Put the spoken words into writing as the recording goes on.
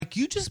like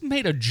you just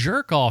made a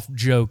jerk-off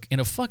joke in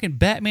a fucking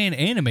Batman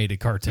animated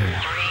cartoon.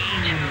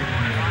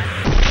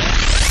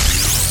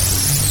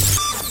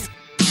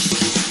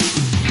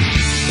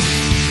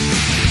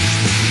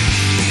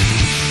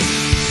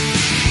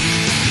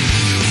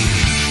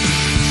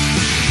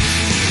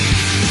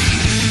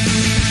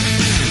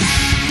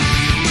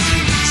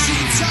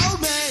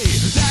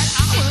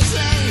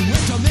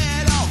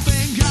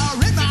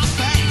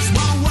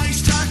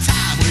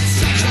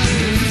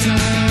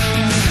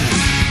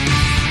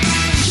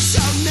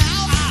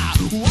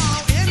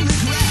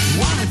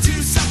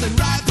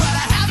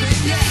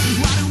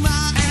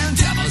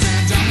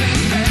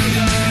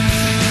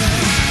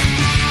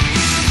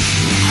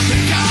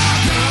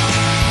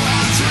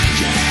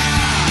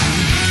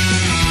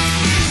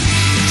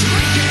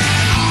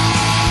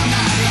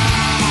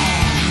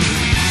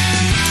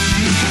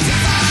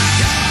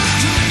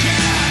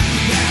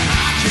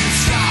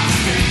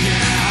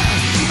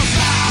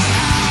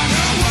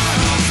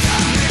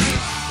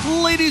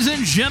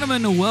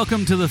 Gentlemen,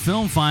 welcome to the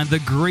Film Find, the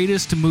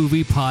greatest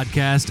movie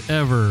podcast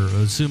ever.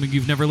 Assuming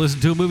you've never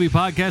listened to a movie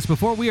podcast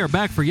before, we are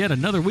back for yet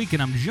another week,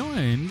 and I'm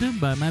joined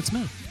by Matt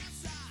Smith.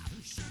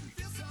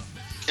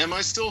 Am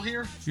I still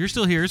here? You're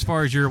still here as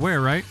far as you're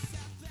aware, right?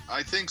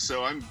 I think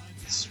so. I'm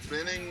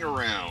spinning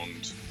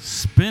around.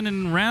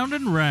 Spinning round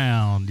and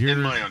round. You're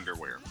in my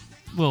underwear.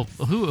 Well,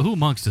 who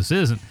amongst us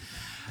isn't?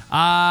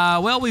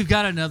 Well, we've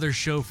got another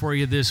show for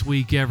you this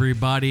week,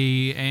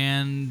 everybody,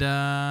 and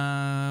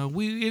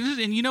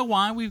you know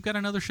why we've got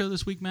another show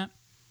this week, Matt?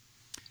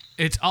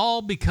 It's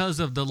all because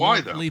of the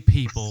lovely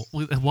people.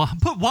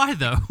 But why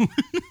though?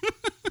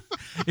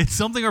 It's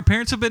something our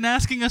parents have been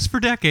asking us for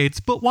decades.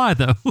 But why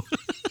though?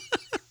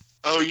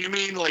 Oh, you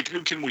mean like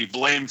who can we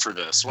blame for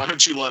this? Why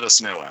don't you let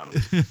us know,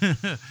 Adam?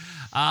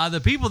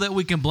 The people that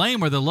we can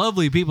blame are the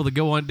lovely people that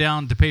go on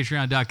down to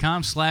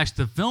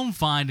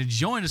patreon.com/thefilmfind and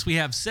join us. We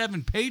have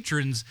 7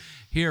 patrons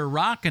here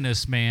rocking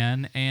us,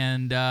 man.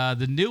 And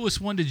the newest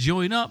one to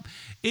join up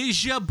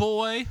is your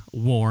boy,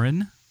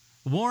 Warren.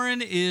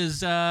 Warren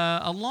is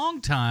a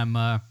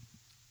longtime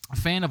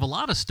fan of a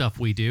lot of stuff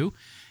we do.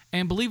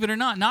 And believe it or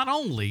not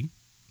only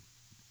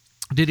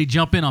did he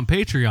jump in on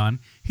Patreon,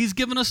 he's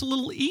given us a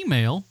little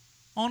email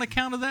on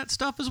account of that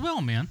stuff as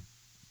well, man.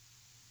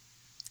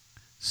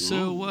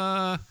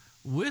 So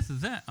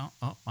with that,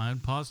 I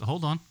paused.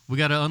 Hold on, we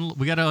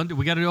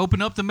gotta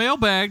open up the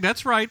mailbag.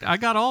 That's right, I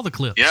got all the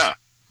clips. Yeah,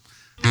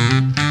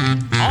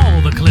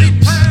 all the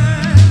clips.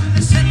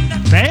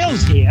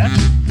 Bale's here.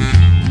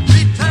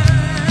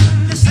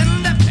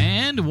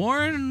 And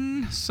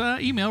Warren's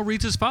email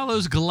reads as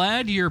follows: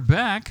 Glad you're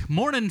back.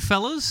 Morning,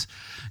 fellas.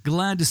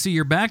 Glad to see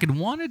you're back and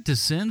wanted to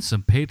send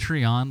some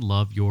Patreon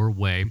love your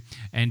way.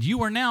 And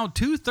you are now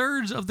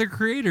 2/3 of the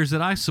creators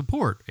that I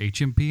support,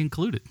 HMP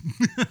included.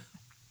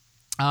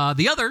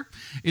 The other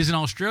is an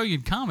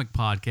Australian comic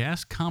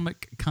podcast,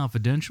 Comic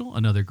Confidential,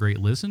 another great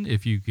listen.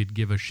 If you could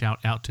give a shout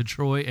out to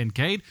Troy and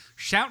Cade.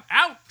 Shout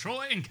out,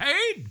 Troy and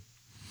Cade!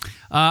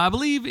 I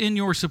believe in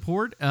your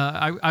support.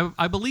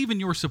 I believe in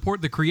your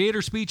support, the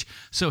creator speech.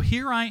 So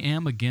here I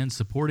am again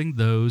supporting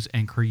those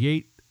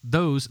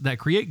that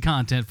create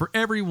content for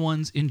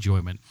everyone's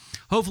enjoyment.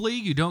 Hopefully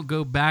you don't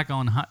go back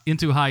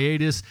into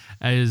hiatus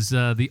as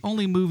the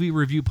only movie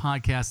review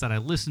podcast that I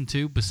listen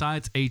to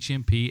besides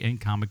HMP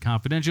and Comic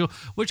Confidential,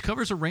 which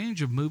covers a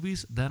range of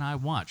movies that I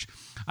watch.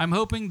 I'm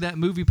hoping that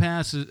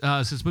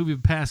since Movie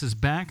Pass is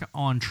back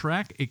on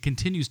track, it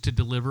continues to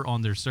deliver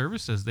on their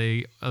service as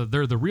they're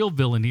the real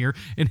villain here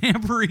and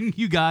hampering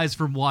you guys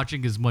from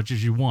watching as much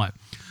as you want.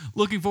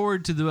 Looking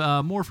forward to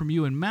the more from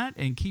you and Matt,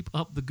 and keep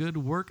up the good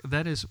work.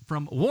 That is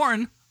from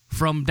Warren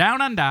from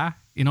Down Under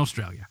in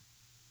Australia.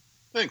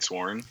 Thanks,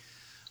 Warren.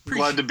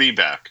 Glad to be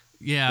back.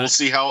 Yeah, we'll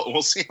see how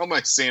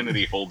my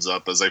sanity holds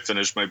up as I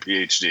finish my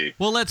PhD.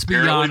 Well, let's be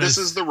honest. honest. This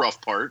is the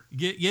rough part.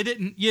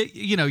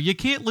 You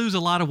can't lose a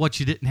lot of what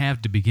you didn't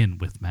have to begin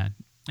with, Matt.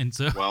 And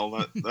so,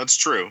 well, that's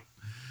true.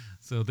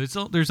 So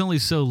there's only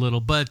so little,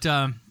 but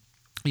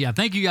yeah,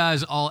 thank you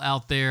guys all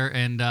out there.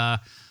 And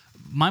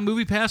my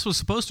Movie Pass was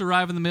supposed to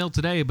arrive in the mail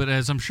today, but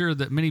as I'm sure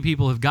that many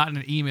people have gotten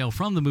an email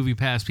from the Movie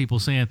Pass people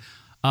saying,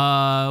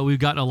 we've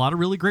gotten a lot of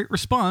really great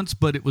response,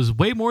 but it was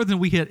way more than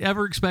we had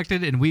ever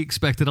expected, and we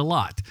expected a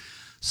lot.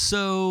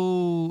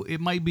 So it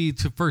might be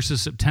to 1st of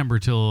September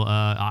till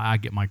I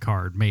get my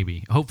card,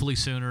 maybe. Hopefully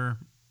sooner,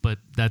 but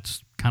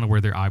that's kind of where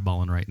they're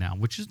eyeballing right now,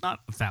 which is not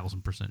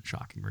 1,000%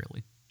 shocking,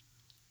 really.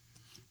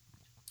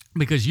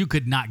 Because you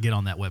could not get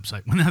on that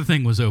website when that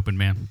thing was open,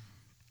 man.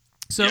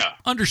 So, yeah.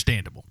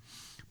 Understandable.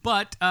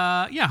 But,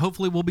 yeah,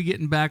 hopefully we'll be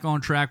getting back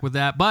on track with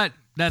that. But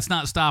that's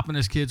not stopping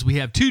us, kids. We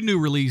have 2 new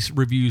release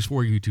reviews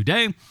for you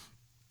today.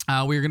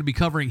 We're going to be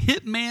covering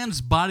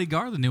Hitman's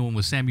Bodyguard, the new one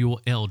with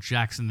Samuel L.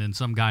 Jackson and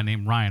some guy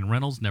named Ryan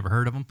Reynolds. Never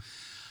heard of him.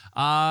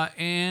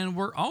 And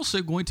we're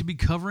also going to be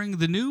covering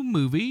the new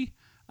movie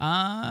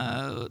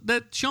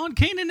that Sean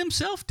Kanan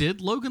himself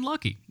did, Logan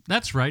Lucky.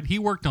 That's right. He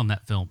worked on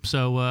that film.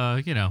 So,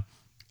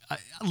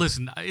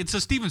 listen, it's a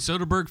Steven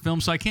Soderbergh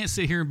film, so I can't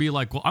sit here and be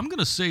like, well, I'm going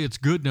to say it's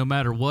good no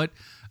matter what.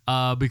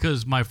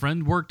 because my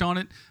friend worked on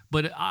it.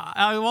 But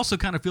I also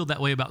kind of feel that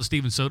way about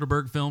Steven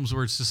Soderbergh films,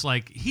 where it's just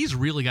like he's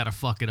really got to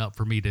fuck it up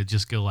for me to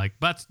just go like,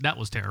 that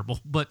was terrible.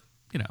 But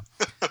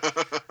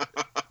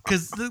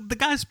because the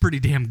guy's pretty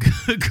damn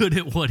good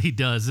at what he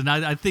does, and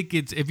I think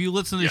it's, if you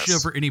listen to the show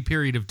for any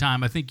period of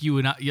time, I think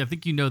you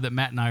know that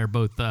Matt and I are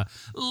both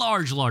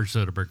large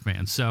Soderbergh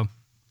fans. So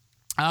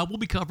we'll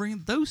be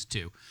covering those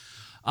two.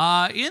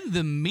 In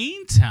the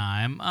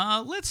meantime,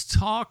 let's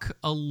talk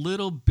a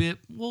little bit.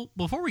 Well,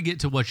 before we get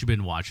to what you've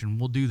been watching,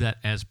 we'll do that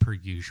as per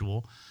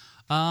usual.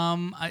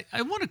 I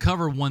want to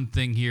cover one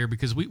thing here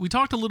because we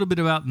talked a little bit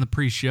about in the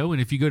pre-show,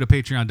 and if you go to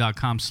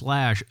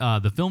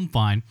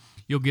patreon.com/thefilmfind,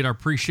 you'll get our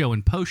pre-show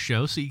and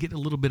post-show, so you get a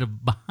little bit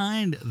of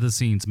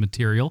behind-the-scenes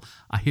material.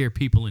 I hear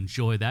people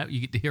enjoy that.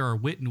 You get to hear our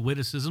wit and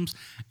witticisms,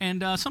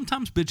 and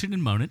sometimes bitching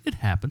and moaning. It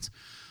happens.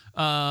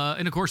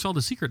 And, of course, all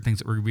the secret things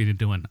that we're going to be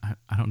doing.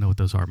 I don't know what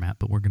those are, Matt,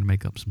 but we're going to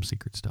make up some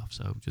secret stuff,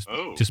 so just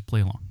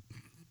play along.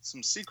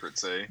 Some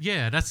secrets, eh?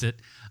 Yeah, that's it.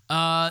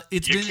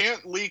 You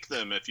can't leak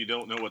them if you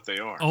don't know what they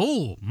are.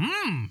 Oh,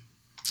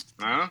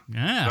 Huh?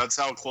 Yeah. That's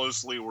how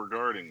closely we're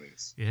guarding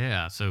these.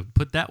 Yeah, so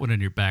put that one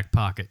in your back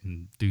pocket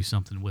and do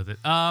something with it.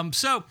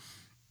 So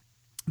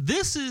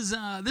this is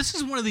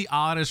one of the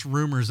oddest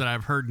rumors that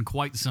I've heard in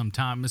quite some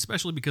time,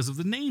 especially because of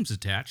the names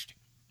attached.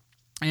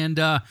 And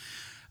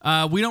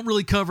we don't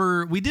really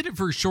cover. We did it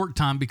for a short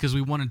time because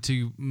we wanted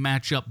to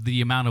match up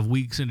the amount of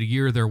weeks in a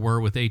year there were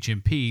with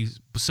HMP.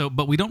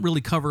 But we don't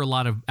really cover a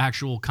lot of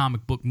actual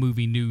comic book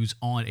movie news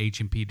on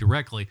HMP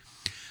directly.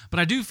 But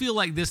I do feel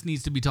like this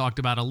needs to be talked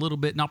about a little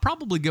bit, and I'll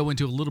probably go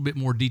into a little bit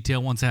more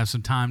detail once I have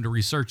some time to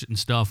research it and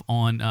stuff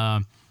on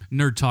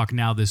Nerd Talk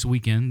Now this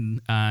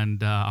weekend,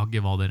 and I'll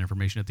give all that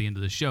information at the end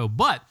of the show.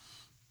 But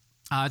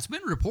it's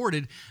been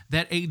reported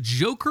that a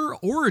Joker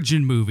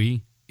origin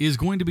movie is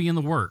going to be in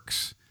the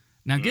works.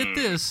 Now, get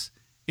this.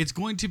 It's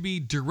going to be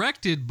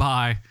directed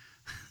by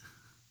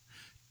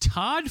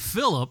Todd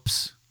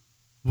Phillips,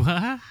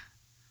 what?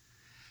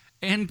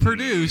 And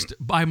produced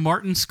by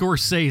Martin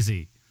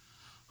Scorsese.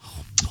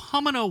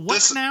 I'm gonna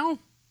now?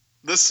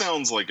 This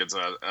sounds like it's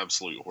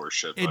absolute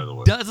horseshit, by the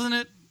way. Doesn't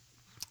it?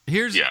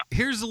 Here's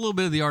a little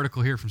bit of the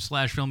article here from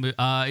Slash Film.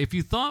 If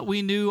you thought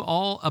we knew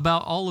all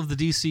about all of the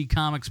DC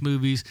Comics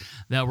movies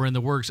that were in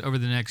the works over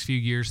the next few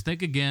years,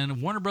 think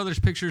again. Warner Brothers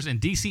Pictures and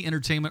DC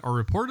Entertainment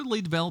are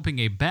reportedly developing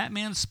a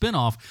Batman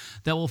spinoff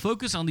that will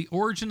focus on the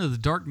origin of the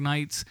Dark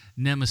Knight's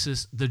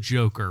nemesis, the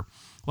Joker.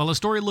 While a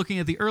story looking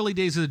at the early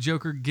days of the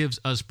Joker gives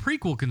us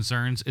prequel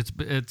concerns,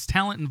 it's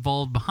talent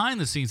involved behind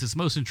the scenes that's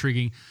most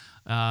intriguing.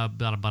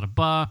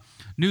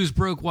 News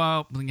broke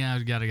while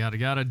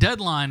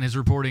Deadline is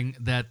reporting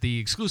that the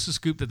exclusive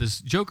scoop that this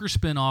Joker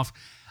spinoff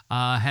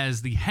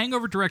has the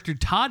Hangover director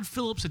Todd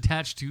Phillips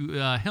attached to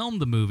helm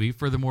the movie.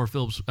 Furthermore,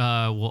 Phillips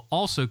will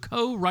also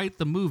co-write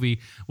the movie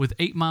with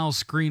 8 Mile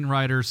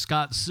screenwriter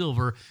Scott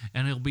Silver,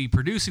 and he'll be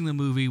producing the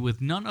movie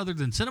with none other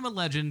than cinema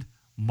legend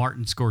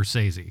Martin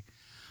Scorsese.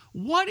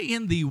 What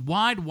in the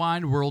wide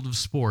world of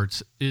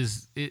sports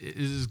is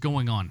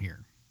going on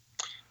here?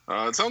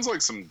 It sounds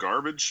like some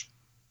garbage.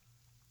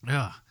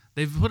 Yeah,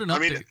 they've put an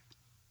update.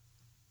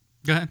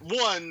 Go ahead.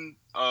 One,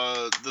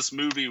 this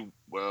movie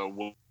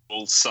will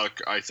suck,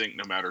 I think,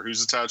 no matter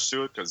who's attached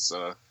to it, because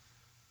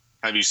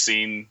have you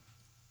seen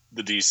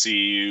the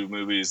DCU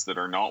movies that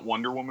are not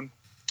Wonder Woman?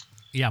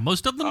 Yeah,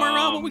 most of them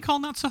are what we call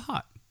not so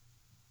hot.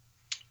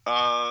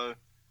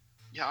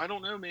 Yeah, I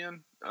don't know,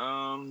 man.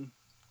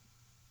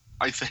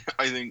 I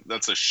think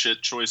that's a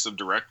shit choice of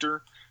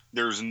director.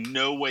 There's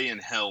no way in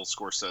hell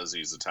Scorsese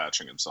is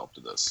attaching himself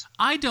to this.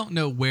 I don't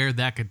know where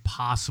that could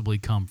possibly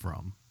come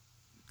from.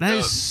 That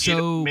is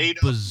so made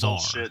bizarre.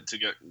 Bullshit to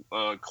get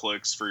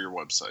clicks for your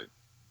website.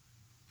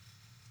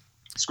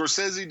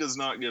 Scorsese does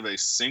not give a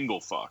single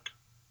fuck.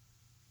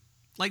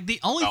 Like the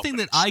only thing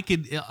that I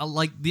could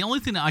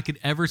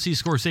ever see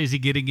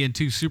Scorsese getting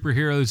into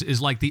superheroes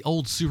is like the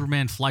old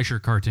Superman Fleischer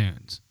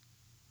cartoons.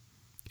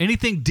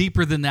 Anything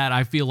deeper than that,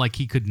 I feel like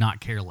he could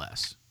not care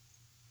less.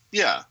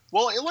 Yeah.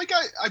 Well, like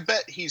I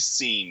bet he's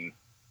seen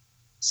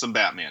some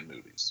Batman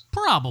movies.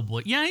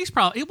 Probably. Yeah, he's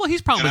probably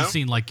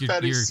seen like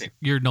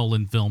your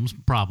Nolan films,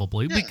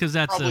 probably, because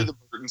that's probably the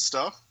Burton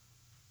stuff.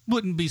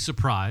 Wouldn't be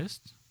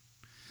surprised.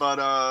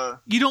 But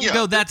you don't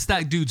go, that's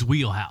that dude's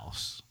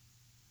wheelhouse.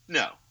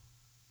 No.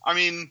 I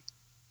mean,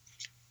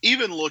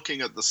 even looking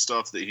at the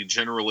stuff that he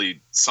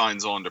generally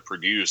signs on to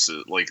produce,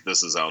 like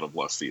this is out of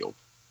left field.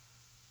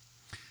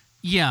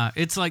 Yeah,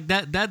 it's like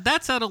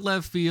that's out of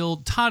left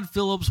field. Todd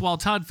Phillips, while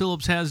Todd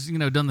Phillips has,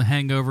 done The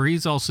Hangover,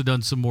 he's also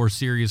done some more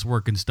serious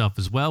work and stuff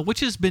as well, which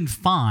has been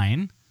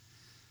fine.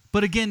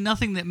 But again,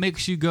 nothing that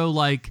makes you go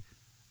like,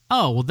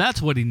 oh, well, that's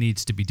what he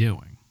needs to be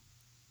doing.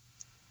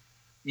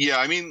 Yeah,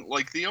 I mean,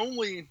 like the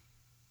only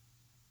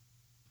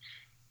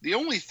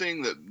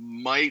thing that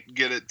might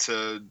get it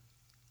to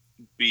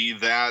be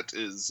that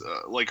is,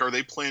 like, are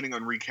they planning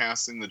on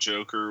recasting the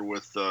Joker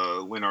with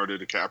Leonardo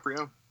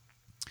DiCaprio?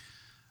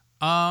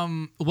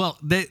 Well,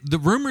 the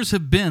rumors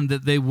have been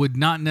that they would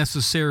not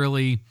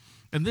necessarily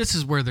and this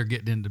is where they're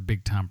getting into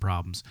big time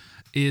problems,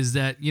 is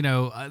that, you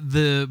know,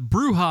 the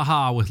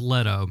brouhaha with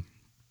Leto,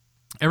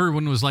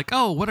 everyone was like,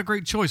 oh, what a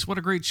great choice, what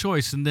a great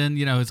choice. And then,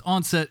 you know, his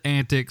on-set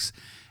antics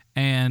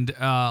and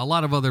a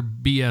lot of other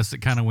BS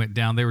that kind of went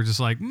down. They were just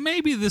like,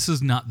 maybe this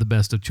is not the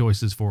best of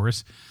choices for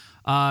us.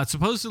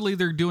 Supposedly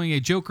they're doing a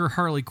Joker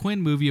Harley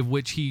Quinn movie of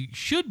which he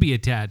should be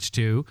attached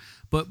to,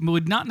 but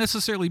would not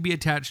necessarily be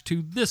attached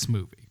to this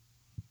movie.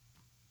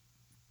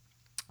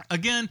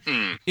 Again,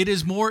 it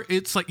is more,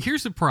 it's like,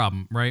 here's the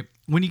problem, right?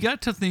 When you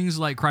got to things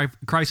like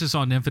Crisis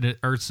on Infinite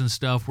Earths and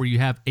stuff, where you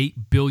have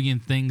 8 billion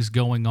things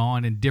going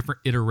on and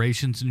different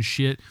iterations and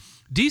shit,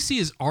 DC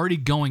is already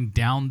going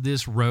down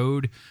this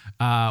road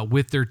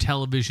with their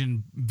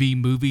television v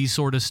movie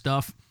sort of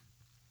stuff.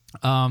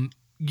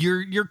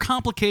 You're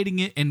complicating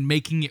it and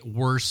making it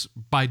worse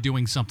by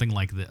doing something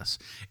like this.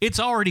 It's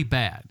already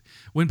bad.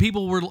 When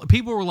people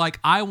were like,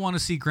 I want to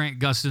see Grant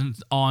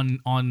Gustin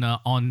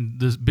on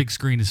this big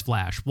screen as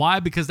Flash. Why?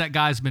 Because that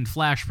guy's been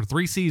Flash for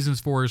 3 seasons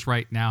for us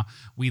right now.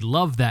 We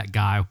love that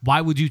guy.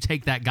 Why would you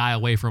take that guy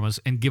away from us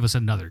and give us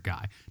another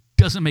guy?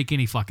 Doesn't make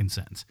any fucking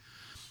sense.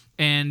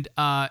 And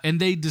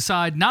they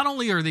decide, not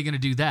only are they going to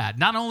do that,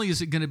 not only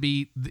is it going to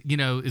be, you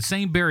know, the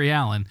same Barry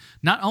Allen,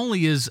 not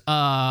only is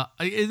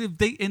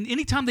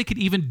anytime they could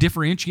even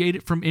differentiate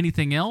it from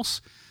anything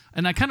else,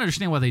 and I kind of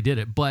understand why they did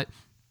it, but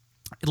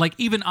like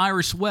even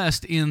Iris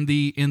West in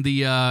the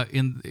DC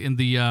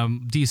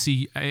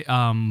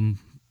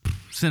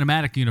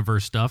cinematic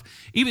universe stuff,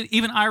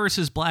 even Iris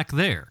is black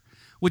there,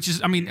 which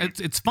is, I mean,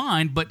 it's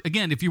fine, but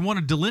again, if you want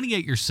to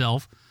delineate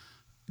yourself,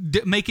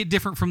 make it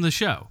different from the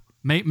show.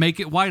 Make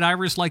it White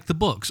Iris like the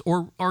books,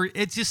 or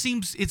it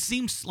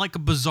seems like a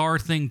bizarre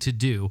thing to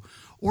do,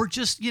 or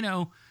just, you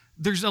know,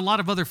 there's a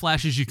lot of other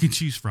Flashes you can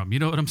choose from. You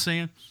know what I'm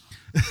saying?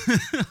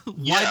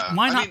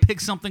 Why not pick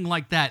something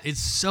like that? It's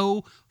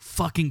so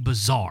fucking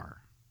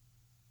bizarre.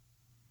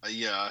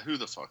 Yeah, who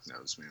the fuck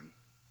knows, man?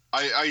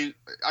 I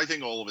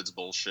think all of it's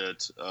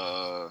bullshit.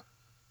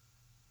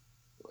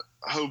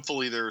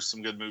 Hopefully there's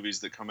some good movies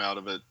that come out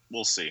of it.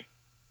 We'll see.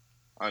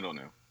 I don't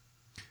know.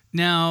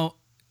 Now,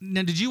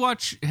 had you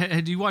watched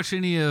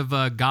any of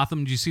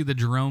Gotham? Did you see the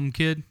Jerome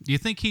kid? Do you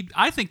think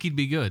I think he'd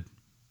be good.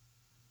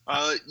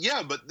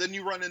 Yeah, but then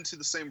you run into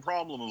the same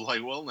problem of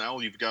like, well, now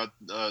you've got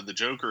the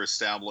Joker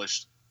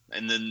established,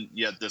 and then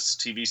yet this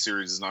TV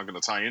series is not going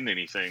to tie into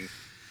anything.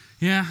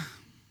 Yeah,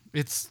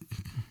 it's,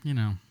 you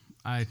know,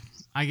 I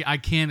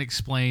can't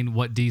explain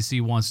what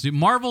DC wants to do.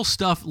 Marvel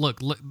stuff, look,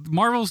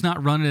 Marvel's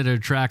not running at a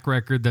track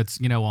record that's,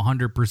 you know,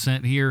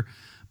 100% here.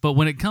 But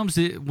when it comes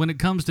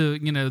to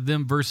you know,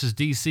 them versus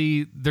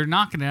DC, they're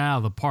knocking it out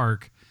of the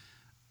park.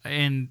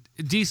 And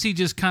DC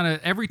just kind of,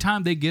 every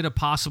time they get a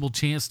possible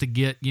chance to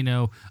get, you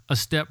know,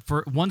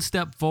 one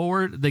step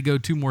forward, they go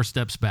 2 more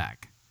steps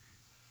back.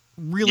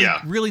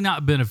 Really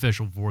not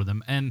beneficial for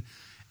them. And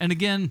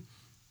again,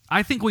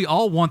 I think we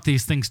all want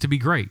these things to be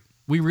great.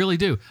 We really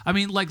do. I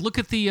mean, like, look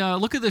at the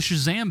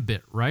Shazam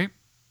bit, right?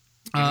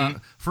 Mm-hmm.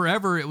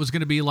 Forever it was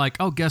going to be like,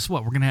 oh, guess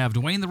what? We're going to have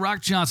Dwayne The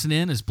Rock Johnson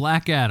in as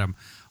Black Adam.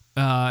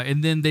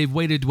 And then they've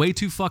waited way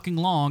too fucking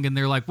long, and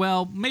they're like,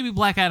 well, maybe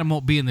Black Adam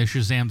won't be in the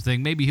Shazam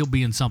thing. Maybe he'll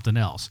be in something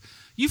else.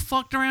 You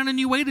fucked around and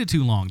you waited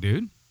too long,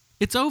 dude.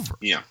 It's over.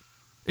 Yeah.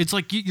 It's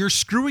like you're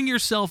screwing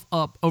yourself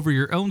up over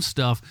your own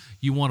stuff.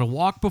 You want to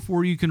walk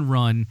before you can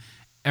run,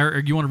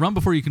 or you want to run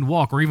before you can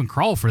walk, or even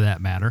crawl for that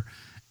matter.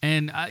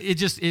 And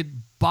it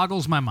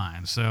boggles my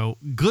mind. So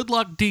good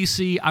luck,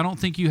 DC. I don't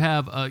think you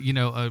have a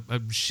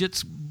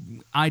shit's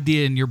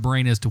idea in your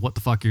brain as to what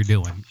the fuck you're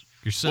doing.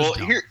 You're so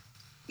dumb.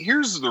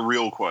 Here's the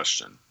real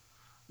question.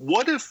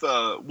 What if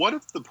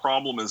the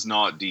problem is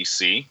not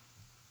DC?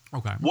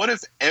 Okay. What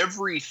if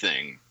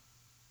everything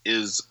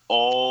is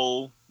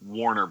all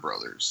Warner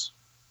Brothers?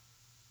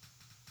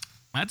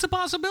 That's a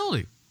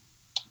possibility.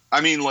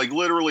 I mean, like,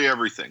 literally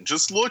everything.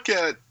 Just look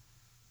at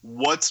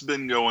what's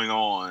been going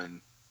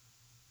on,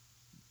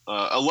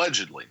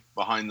 allegedly,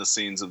 behind the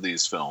scenes of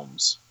these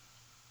films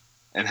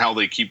and how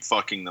they keep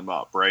fucking them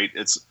up, right?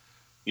 It's,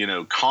 you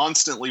know,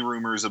 constantly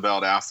rumors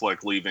about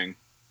Affleck leaving.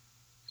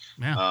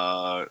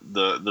 Yeah.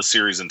 The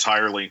series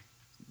entirely.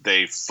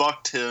 They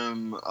fucked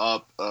him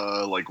up,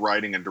 like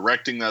writing and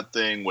directing that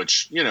thing,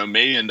 which, you know,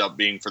 may end up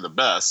being for the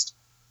best.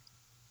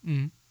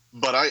 Mm-hmm.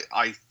 But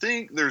I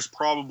think there's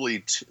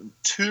probably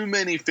too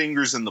many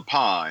fingers in the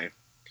pie,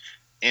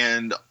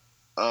 and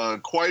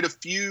quite a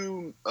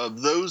few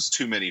of those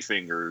too many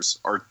fingers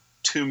are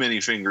too many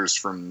fingers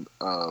from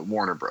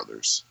Warner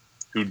Brothers,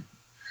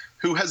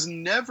 who has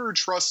never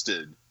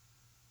trusted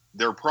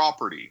their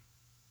property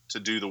to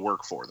do the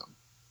work for them.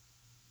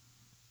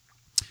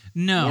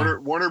 No.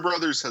 Warner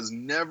Brothers has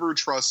never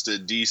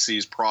trusted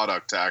DC's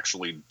product to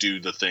actually do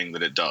the thing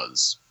that it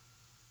does.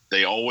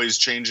 They always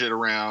change it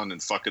around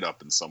and fuck it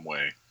up in some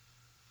way.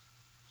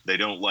 They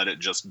don't let it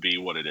just be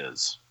what it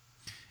is.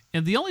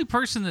 And the only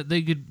person that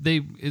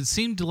it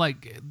seemed to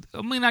like,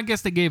 I mean, I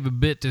guess they gave a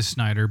bit to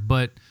Snyder,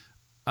 but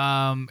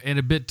and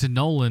a bit to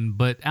Nolan,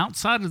 but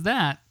outside of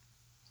that,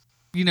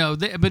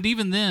 but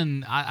even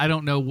then, I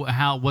don't know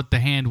what the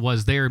hand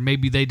was there.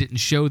 Maybe they didn't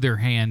show their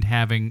hand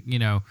having,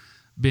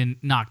 been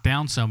knocked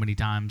down so many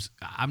times.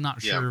 I'm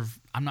not sure.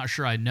 I'm not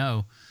sure I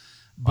know.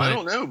 But, I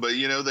don't know, but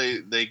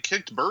they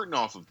kicked Burton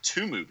off of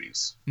 2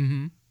 movies,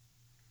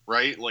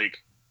 right?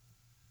 Like,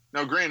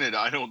 now granted,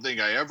 I don't think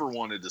I ever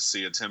wanted to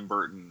see a Tim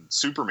Burton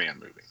Superman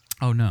movie.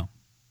 Oh no,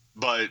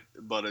 but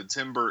a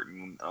Tim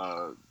Burton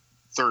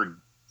third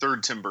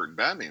Tim Burton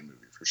Batman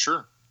movie for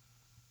sure.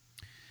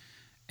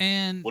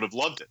 And would have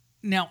loved it.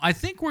 Now, I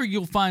think where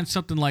you'll find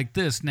something like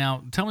this.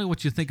 Now, tell me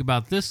what you think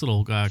about this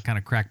little kind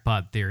of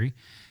crackpot theory.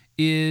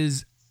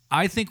 Is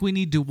I think we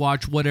need to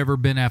watch whatever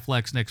Ben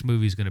Affleck's next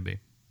movie is going to be.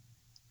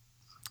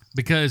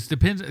 Because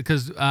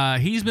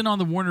he's been on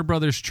the Warner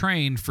Brothers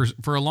train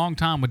for a long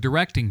time with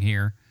directing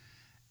here,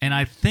 and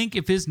I think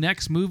if his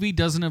next movie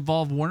doesn't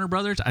involve Warner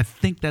Brothers, I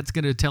think that's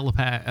going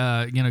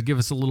to give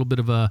us a little bit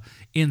of a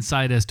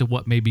insight as to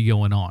what may be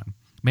going on.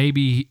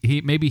 Maybe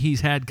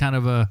he's had kind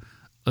of a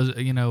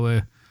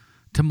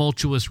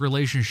tumultuous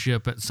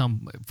relationship at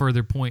some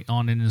further point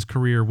on in his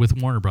career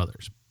with Warner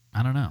Brothers.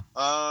 I don't know.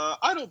 I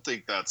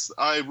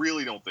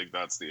really don't think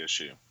that's the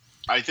issue.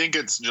 I think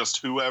it's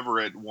just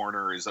whoever at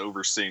Warner is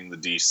overseeing the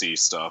DC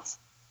stuff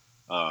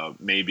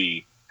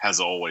maybe has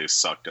always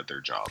sucked at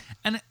their job.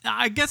 And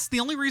I guess the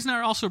only reason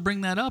I also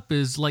bring that up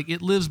is like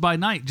It Lives by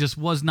Night just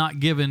was not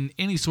given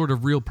any sort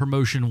of real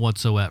promotion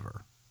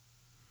whatsoever.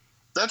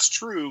 That's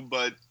true,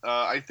 but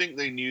I think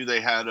they knew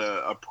they had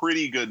a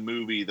pretty good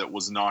movie that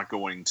was not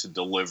going to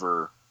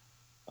deliver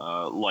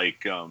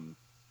like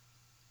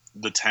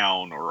The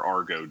Town or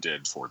Argo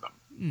did for them.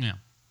 Yeah.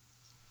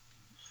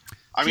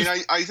 I mean,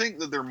 I think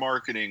that their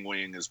marketing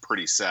wing is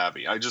pretty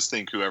savvy. I just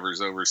think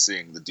whoever's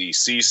overseeing the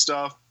DC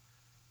stuff,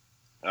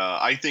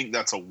 I think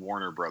that's a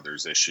Warner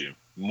Brothers issue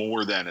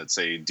more than it's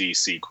a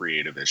DC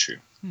creative issue.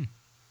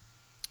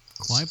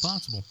 Quite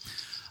possible.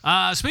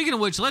 Speaking of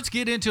which, let's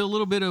get into a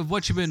little bit of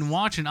what you've been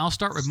watching. I'll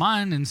start with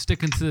mine and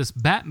stick into this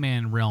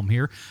Batman realm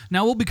here.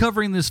 Now, we'll be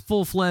covering this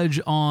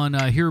full-fledged on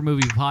Hero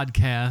Movie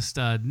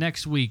Podcast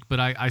next week, but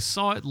I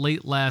saw it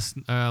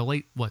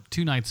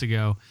 2 nights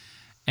ago,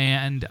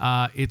 and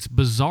it's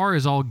bizarre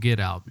as all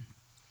get out.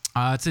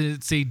 It's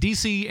a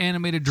DC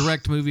animated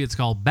direct movie. It's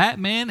called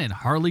Batman and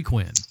Harley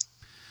Quinn.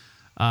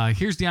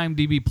 Here's the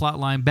IMDb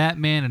plotline.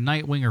 Batman and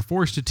Nightwing are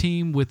forced to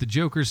team with the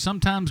Joker's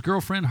sometimes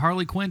girlfriend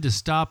Harley Quinn to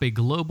stop a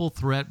global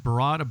threat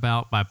brought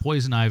about by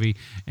Poison Ivy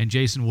and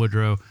Jason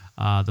Woodrow,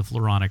 the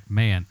Floronic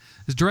Man.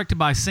 It's directed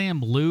by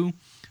Sam Liu,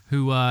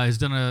 who has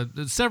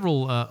done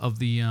several of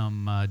the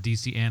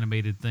DC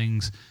animated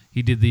things.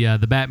 He did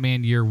the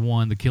Batman Year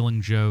One, The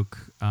Killing Joke,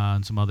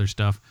 and some other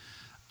stuff.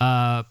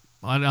 I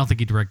don't think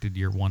he directed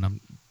Year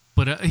One,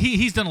 but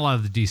he's done a lot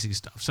of the DC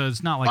stuff, so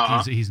it's not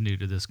like he's new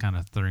to this kind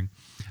of thing.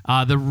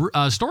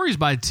 The stories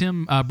by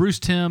Bruce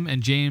Timm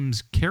and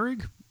James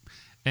Carrig,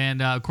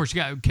 and of course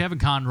you got Kevin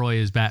Conroy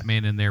as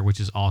Batman in there, which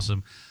is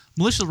awesome.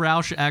 Melissa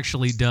Rauch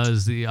actually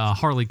does the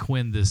Harley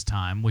Quinn this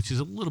time, which is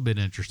a little bit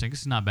interesting.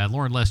 This is not bad.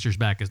 Lauren Lester's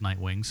back as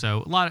Nightwing,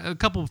 so a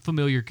couple of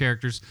familiar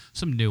characters,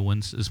 some new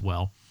ones as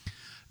well.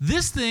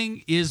 This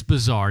thing is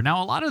bizarre.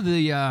 Now, a lot of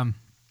the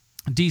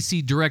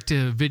DC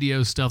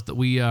direct-to-video stuff that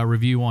we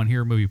review on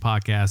Hero Movie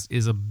Podcast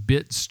is a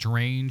bit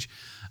strange.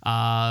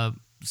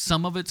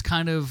 Some of it's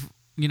kind of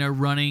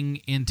running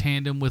in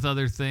tandem with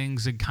other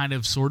things and kind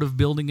of sort of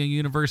building a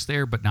universe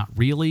there, but not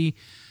really.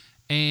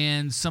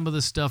 And some of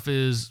the stuff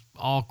is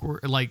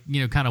awkward, like,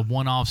 kind of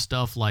one-off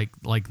stuff like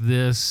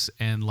this,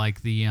 and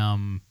like the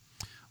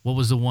what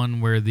was the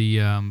one where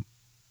the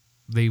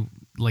they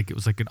like it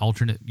was like an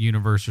alternate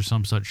universe or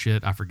some such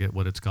shit. I forget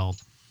what it's called.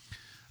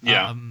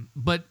 Yeah.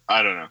 But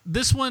I don't know.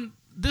 This one's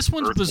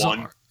Earth bizarre.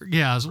 1,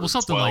 yeah, well,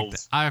 something 12. like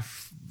that.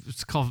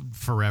 It's called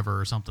Forever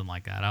or something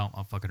like that.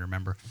 I'll fucking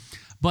remember.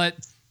 But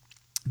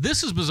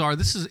this is bizarre.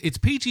 It's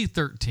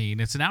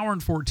PG-13. It's an hour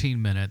and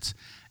 14 minutes.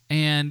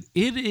 And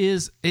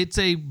it's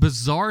a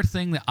bizarre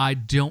thing that I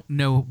don't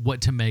know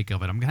what to make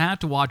of it. I'm going to have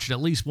to watch it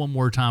at least one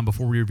more time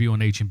before we review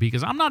on H&P,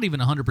 because I'm not even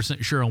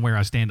 100% sure on where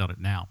I stand on it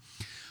now.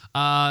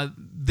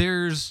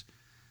 There's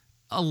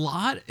a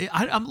lot.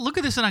 I'm look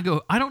at this and I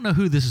go, I don't know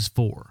who this is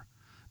for,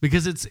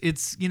 because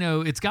it's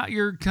got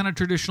your kind of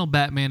traditional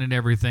Batman and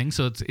everything.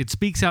 So it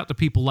speaks out to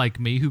people like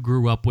me who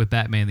grew up with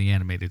Batman the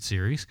Animated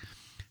Series.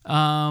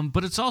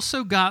 But it's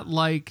also got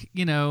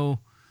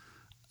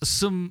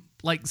some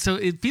so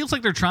it feels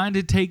like they're trying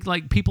to take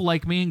like people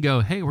like me and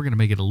go, hey, we're going to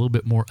make it a little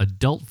bit more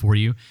adult for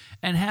you,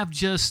 and have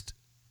just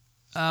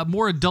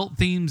more adult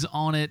themes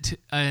on it,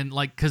 and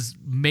because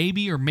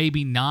maybe or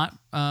maybe not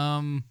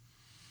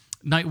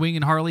Nightwing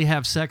and Harley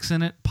have sex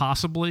in it,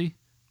 possibly,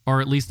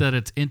 or at least that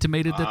it's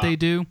intimated that they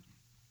do.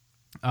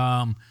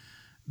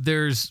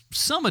 There's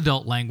some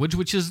adult language,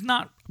 which is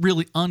not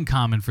really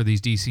uncommon for these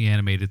DC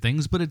animated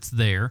things, but it's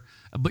there.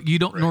 But you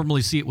don't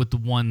normally see it with the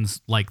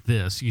ones like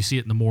this. You see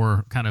it in the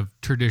more kind of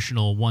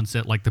traditional ones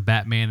that like the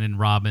Batman and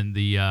Robin,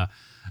 the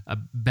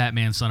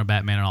Batman, Son of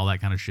Batman, and all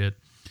that kind of shit.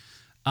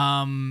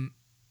 And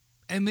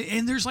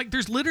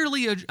there's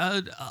literally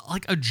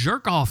a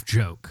jerk off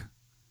joke.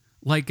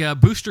 Like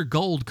Booster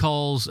Gold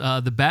calls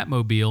the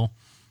Batmobile,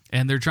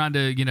 and they're trying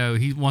to,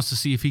 he wants to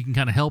see if he can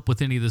kind of help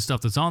with any of the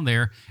stuff that's on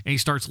there, and he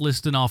starts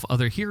listing off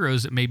other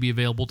heroes that may be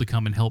available to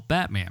come and help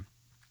Batman.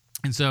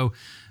 And so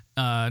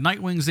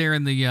Nightwing's there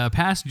in the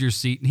passenger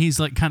seat, and he's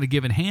like kind of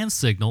giving hand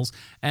signals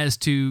as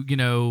to,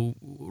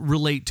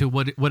 relate to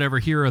whatever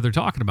hero they're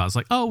talking about. It's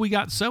like, oh, we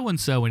got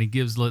so-and-so, and he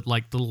gives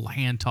like the little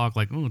hand talk,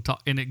 like, ooh,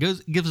 talk, and it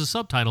gives a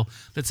subtitle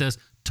that says,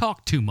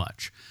 talk too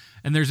much.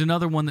 And there's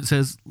another one that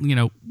says,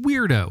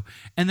 weirdo.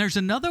 And there's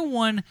another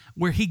one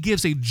where he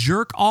gives a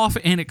jerk off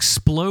and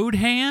explode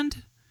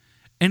hand,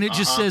 and it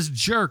just says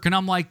jerk. And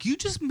I'm like, you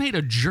just made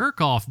a jerk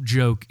off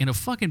joke in a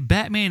fucking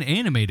Batman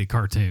animated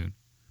cartoon.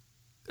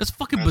 That's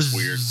fucking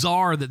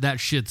bizarre that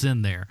shit's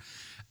in there.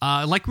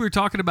 Like we were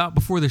talking about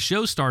before the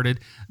show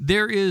started,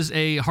 there is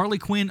a Harley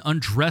Quinn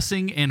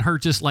undressing and her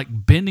just like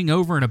bending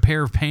over in a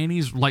pair of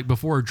panties like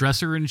before a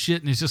dresser and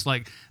shit. And it's just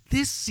like,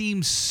 this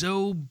seems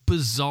so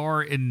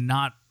bizarre and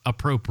not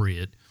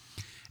appropriate.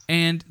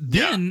 And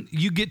then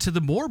you get to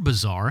the more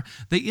bizarre.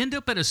 They end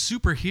up at a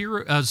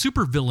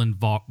supervillain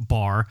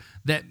bar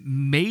that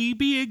may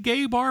be a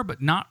gay bar,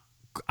 but not.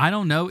 I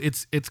don't know.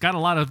 It's got a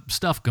lot of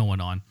stuff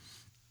going on.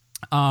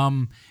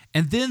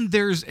 And then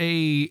there's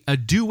a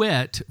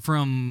duet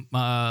from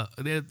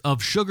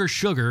of Sugar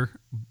Sugar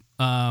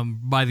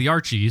by the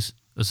Archies,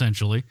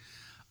 essentially,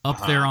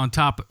 up there on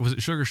top. Was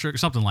it Sugar Sugar?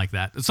 Something like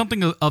that. It's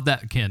something of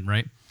that kin,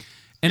 right?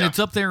 And it's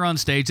up there on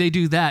stage. They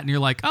do that, and you're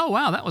like, oh,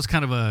 wow, that was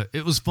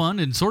it was fun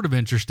and sort of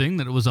interesting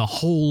that it was a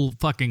whole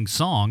fucking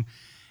song.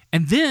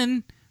 And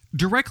then,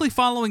 directly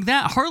following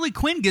that, Harley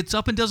Quinn gets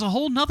up and does a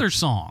whole nother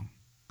song.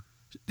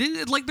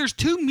 Like, there's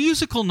 2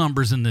 musical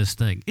numbers in this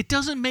thing. It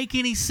doesn't make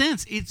any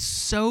sense. It's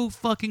so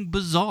fucking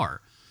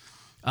bizarre.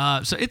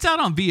 So it's out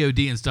on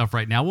VOD and stuff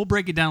right now. We'll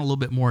break it down a little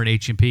bit more at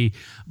H&P.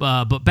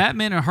 But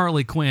Batman and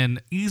Harley Quinn,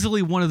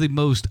 easily one of the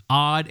most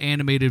odd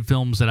animated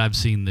films that I've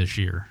seen this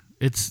year.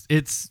 It's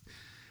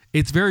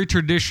very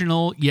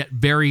traditional, yet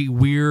very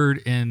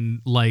weird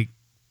and, like,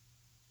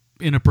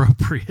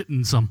 inappropriate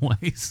in some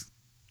ways.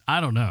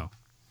 I don't know.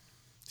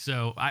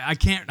 So I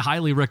can't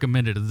highly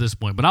recommend it at this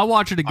point, but I'll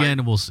watch it again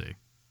and we'll see.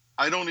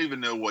 I don't even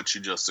know what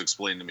you just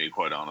explained to me,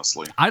 quite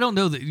honestly. I don't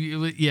know that.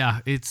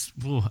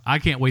 I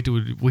can't wait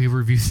till we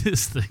review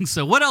this thing.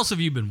 So what else have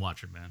you been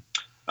watching, man?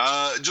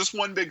 Just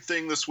one big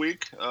thing this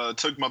week.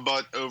 Took my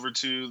butt over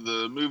to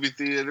the movie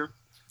theater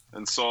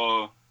and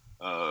saw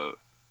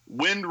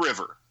Wind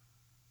River.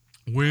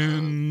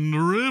 Wind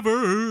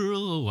River.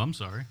 Oh, I'm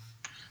sorry.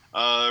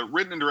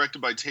 Written and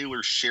directed by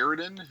Taylor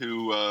Sheridan,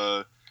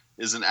 who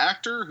is an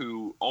actor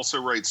who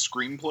also writes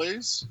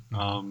screenplays.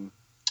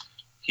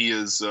 He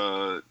is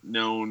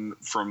known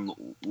from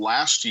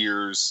last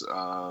year's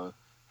Hell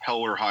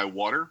or High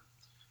Water.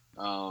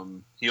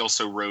 He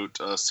also wrote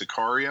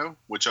Sicario,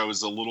 which I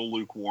was a little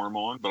lukewarm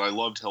on, but I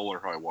loved Hell or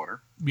High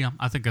Water. Yeah,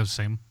 I think I was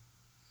the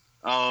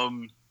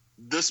same.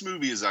 This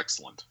movie is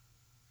excellent.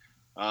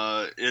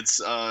 It's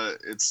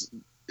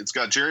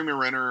got Jeremy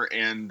Renner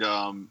and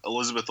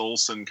Elizabeth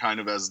Olsen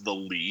kind of as the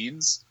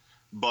leads,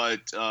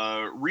 but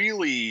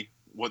really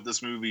what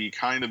this movie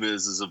kind of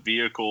is a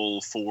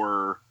vehicle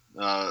for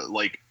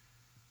like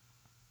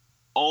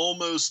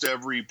almost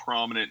every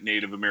prominent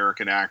Native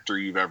American actor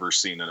you've ever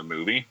seen in a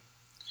movie.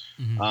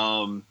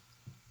 Mm-hmm.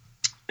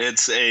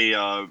 It's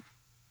a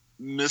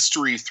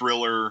mystery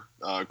thriller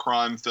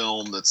crime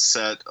film that's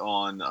set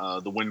on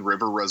the Wind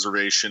River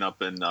Reservation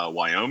up in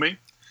Wyoming.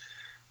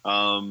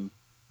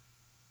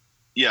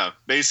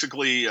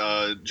 Basically,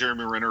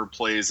 Jeremy Renner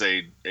plays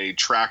a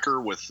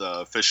tracker with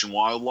Fish and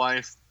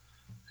Wildlife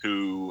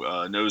who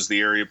knows the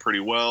area pretty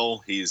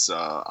well. He's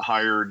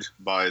hired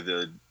by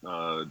the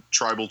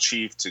tribal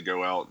chief to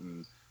go out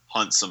and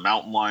hunt some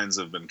mountain lions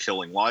that have been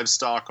killing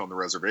livestock on the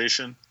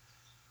reservation.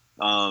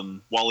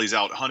 While he's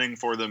out hunting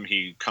for them,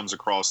 he comes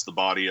across the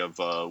body of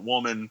a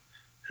woman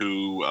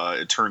who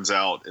it turns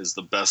out is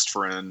the best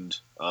friend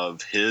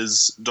of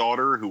his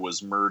daughter, who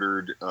was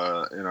murdered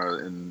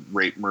and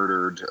rape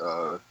murdered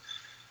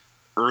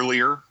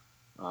earlier,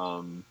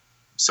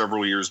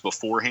 several years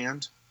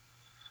beforehand.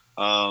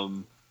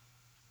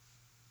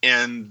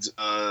 And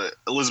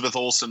Elizabeth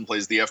Olsen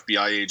plays the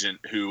FBI agent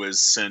who is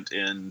sent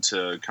in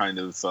to kind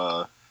of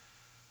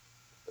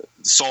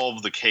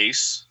solve the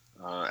case,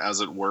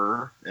 as it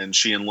were, and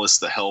she enlists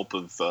the help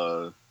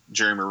of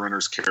Jeremy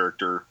Renner's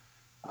character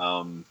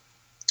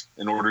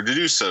in order to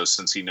do so,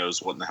 since he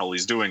knows what in the hell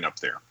he's doing up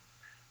there.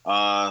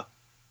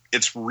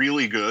 It's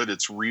really good.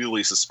 It's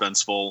really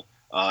suspenseful.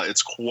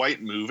 It's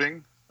quite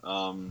moving.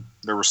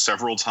 There were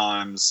several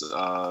times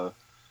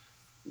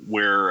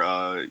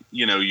where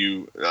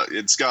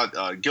it's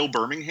got Gil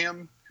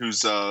Birmingham,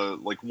 who's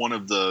like one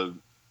of the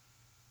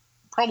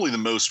probably the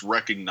most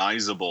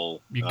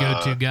recognizable. Your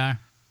go-to guy.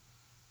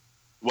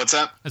 What's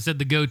that? I said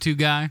the go-to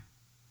guy.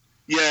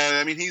 Yeah,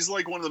 I mean, he's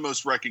like one of the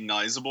most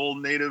recognizable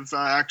Native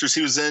actors.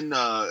 He was in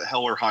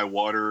Hell or High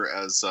Water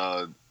as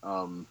the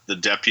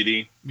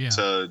deputy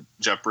to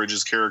Jeff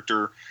Bridges'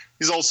 character.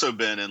 He's also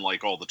been in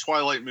like all the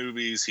Twilight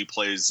movies. He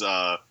plays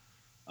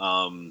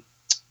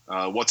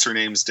what's her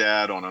name's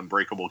dad on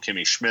Unbreakable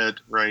Kimmy Schmidt,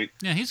 right?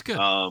 Yeah, he's good.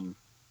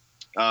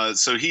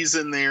 So he's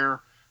in there.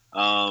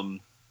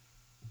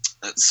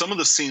 Some of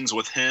the scenes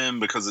with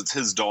him, because it's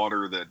his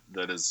daughter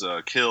that is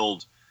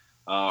killed,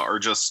 are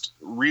just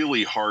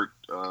really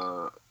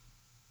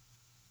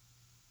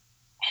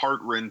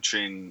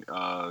heart-wrenching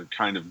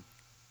kind of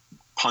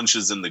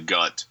punches in the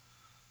gut.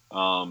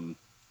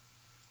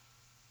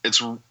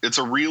 It's a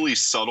really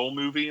subtle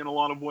movie in a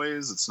lot of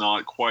ways. It's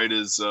not quite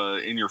as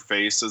in your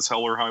face as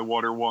Hell or High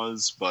Water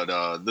was,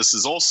 but this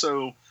is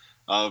also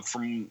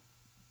from.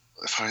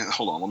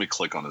 Hold on, let me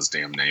click on his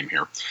damn name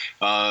here.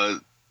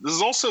 This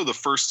is also the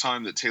first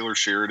time that Taylor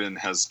Sheridan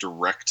has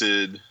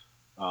directed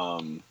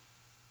a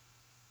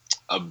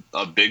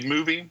big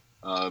movie,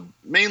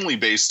 mainly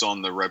based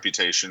on the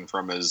reputation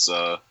from his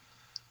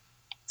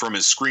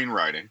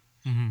screenwriting.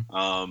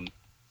 Mm-hmm.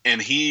 And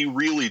he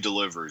really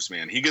delivers,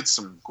 man. He gets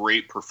some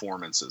great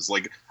performances.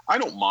 Like, I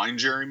don't mind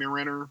Jeremy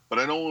Renner, but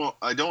I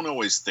don't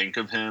always think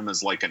of him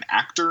as like an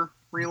actor,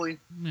 really.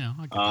 Yeah,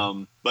 I get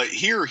that. But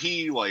here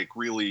he like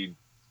really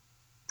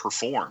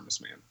performs,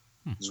 man.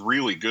 He's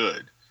really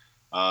good.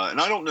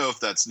 And I don't know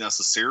if that's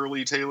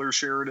necessarily Taylor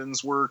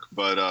Sheridan's work,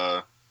 but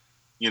I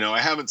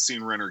haven't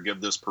seen Renner give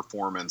this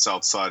performance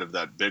outside of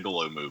that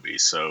Bigelow movie.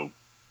 So,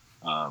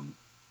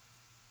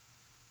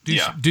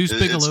 Deuce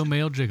Bigelow,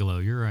 Male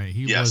Gigolo. You're right.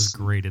 He was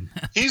great in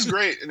that. He's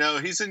great. No,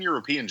 he's in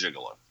European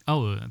Gigolo.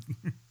 Oh.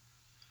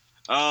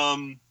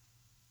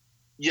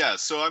 Yeah,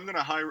 so I'm going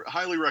to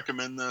highly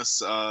recommend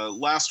this.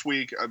 Last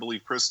week, I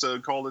believe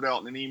Krista called it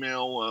out in an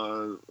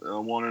email,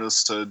 wanted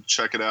us to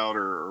check it out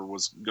or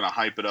was going to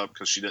hype it up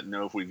because she didn't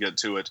know if we'd get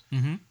to it.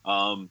 Mm-hmm.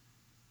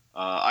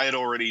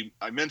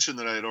 I mentioned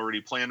that I had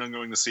already planned on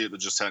going to see it, but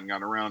just hadn't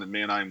gotten around. And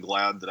man, I'm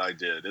glad that I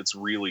did. It's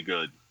really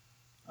good.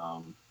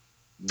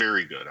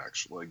 Very good,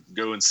 actually.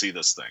 Go and see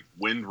this thing.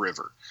 Wind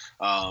River.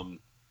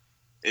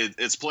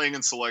 It's playing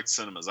in select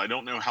cinemas. I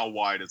don't know how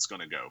wide it's going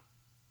to go.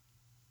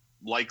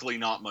 Likely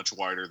not much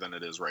wider than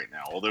it is right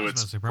now, although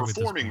it's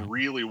performing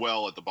really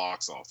well at the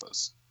box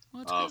office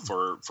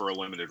for a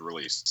limited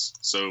release.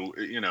 So,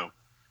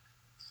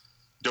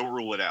 don't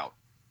rule it out.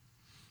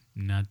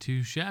 Not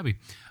too shabby.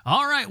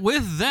 All right,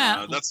 with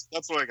that... that's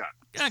what I got.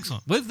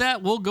 Excellent. With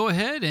that, we'll go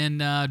ahead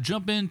and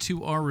jump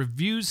into our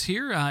reviews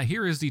here.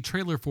 Here is the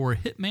trailer for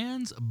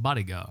Hitman's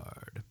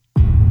Bodyguard.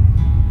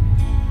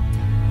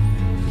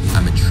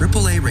 I'm a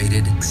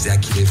AAA-rated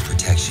executive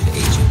protection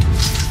agent.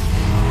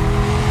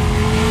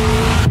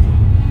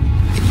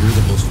 And you're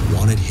the most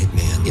wanted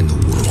hitman in the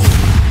world.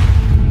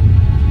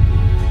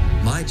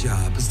 My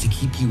job is to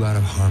keep you out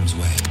of harm's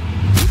way.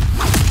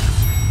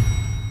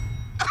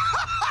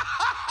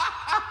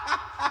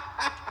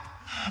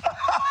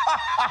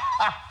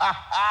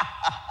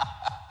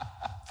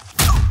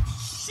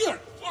 Shit!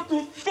 What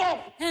the fuck?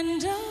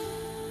 And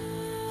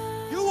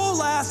You won't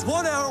last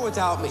 1 hour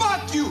without me.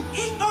 Fuck you!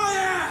 Eat my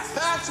ass!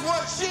 That's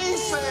what she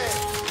said.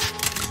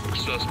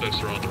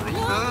 Suspects are on the roof.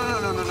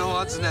 No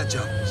odds in that,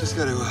 Joe. Just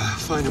gotta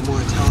find a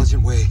more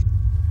intelligent way.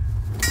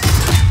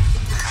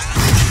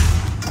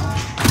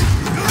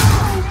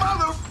 Oh,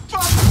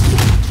 motherfucker!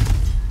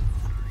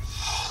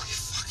 Holy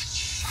fucking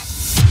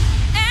shit.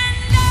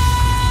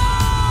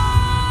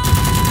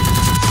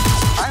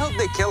 I hope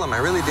they kill him, I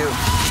really do.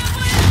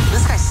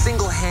 This guy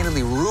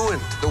single-handedly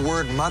ruined the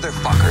word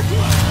motherfucker.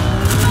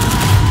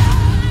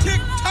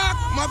 Tick-tock,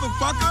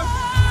 motherfucker!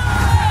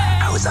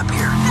 I was up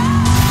here.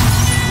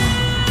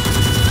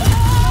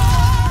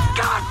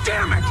 God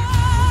damn it!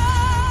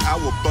 I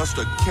will bust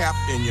a cap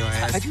in your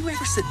ass. Have you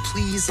ever said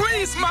please?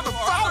 Please,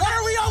 motherfucker! Why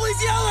are we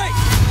always yelling?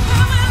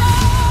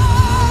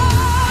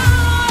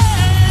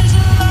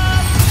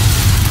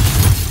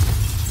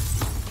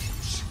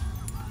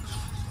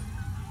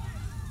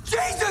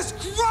 Jesus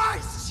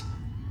Christ!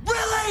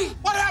 Really?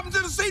 What happened to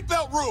the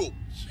seatbelt rule?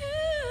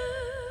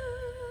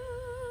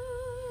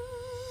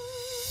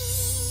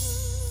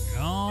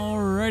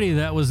 Alrighty,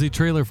 that was the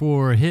trailer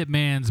for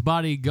Hitman's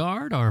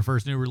Bodyguard, our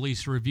first new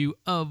release review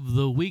of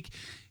the week.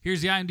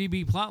 Here's the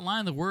IMDb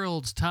plotline. The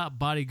world's top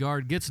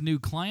bodyguard gets a new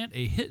client,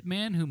 a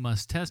hitman who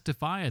must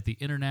testify at the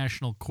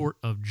International Court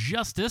of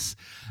Justice.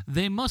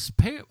 They must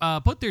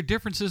put their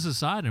differences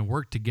aside and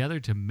work together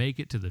to make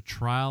it to the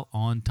trial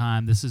on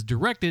time. This is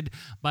directed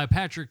by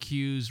Patrick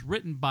Hughes,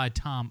 written by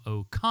Tom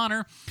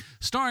O'Connor,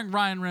 starring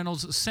Ryan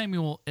Reynolds,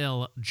 Samuel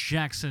L.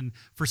 Jackson,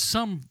 for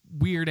some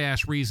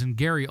weird-ass reason,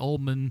 Gary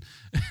Oldman,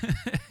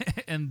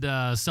 and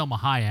Selma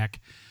Hayek.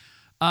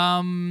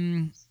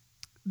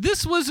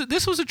 This was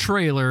a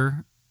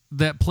trailer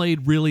that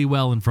played really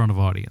well in front of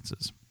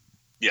audiences.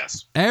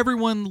 Yes.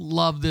 Everyone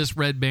loved this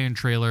Red Band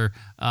trailer.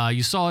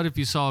 You saw it if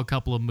you saw a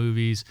couple of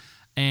movies.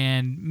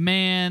 And,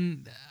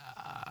 man,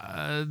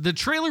 the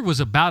trailer was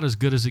about as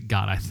good as it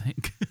got, I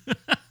think.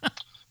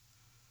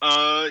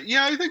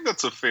 Yeah, I think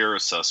that's a fair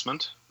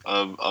assessment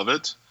of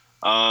it.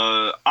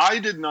 I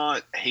did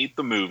not hate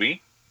the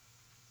movie.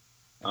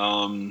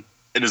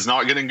 It is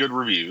not getting good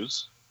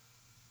reviews.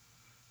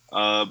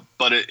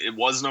 But it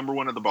was number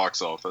one at the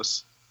box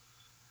office.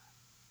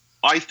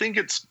 I think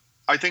it's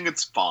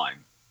fine.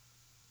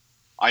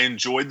 I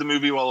enjoyed the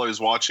movie while I was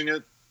watching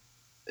it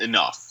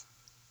enough.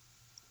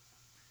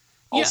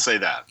 I'll say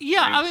that.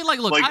 Yeah, I mean,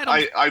 look,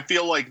 I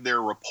feel like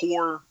their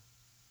rapport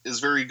is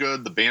very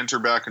good. The banter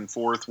back and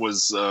forth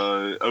was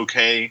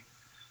okay.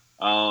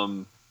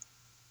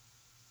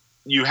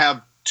 You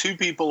have two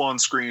people on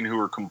screen who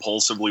are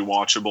compulsively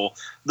watchable.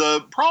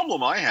 The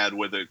problem I had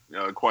with it,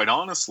 quite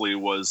honestly,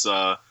 was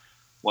I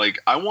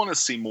want to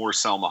see more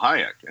Salma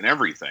Hayek and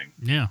everything.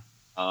 Yeah.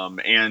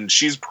 And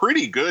she's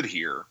pretty good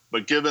here,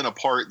 but given a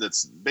part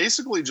that's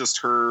basically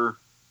just her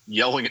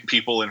yelling at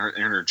people in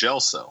her jail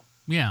cell.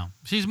 Yeah,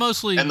 she's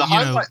mostly. And the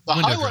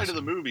highlight of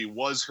the movie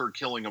was her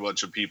killing a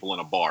bunch of people in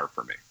a bar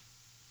for me.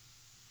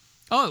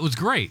 Oh, it was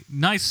great.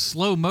 Nice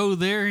slow-mo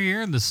there,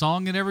 here, and the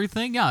song and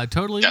everything. Yeah, it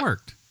totally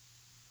worked.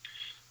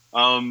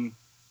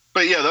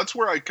 But yeah, that's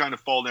where I kind of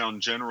fall down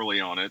generally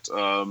on it.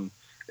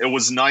 It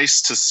was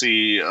nice to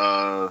see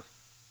old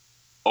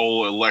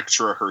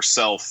Elektra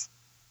herself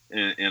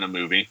in a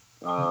movie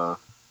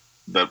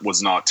that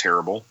was not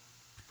terrible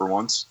for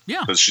once.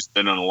 Yeah. Because she's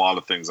been in a lot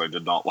of things I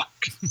did not like.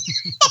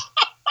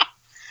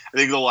 I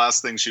think the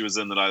last thing she was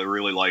in that I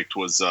really liked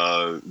was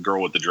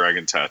Girl with the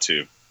Dragon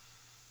Tattoo.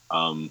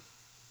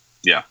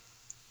 Yeah.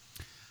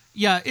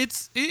 Yeah,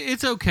 it's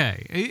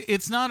okay.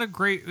 It's not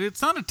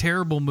a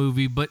terrible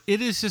movie, but it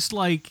is just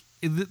like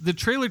the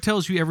trailer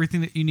tells you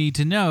everything that you need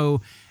to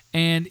know.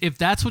 And if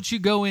that's what you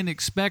go in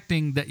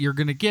expecting that you're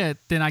going to get,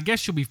 then I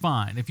guess you'll be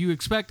fine. If you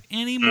expect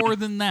any more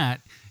than that,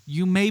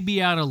 you may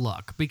be out of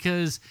luck,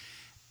 because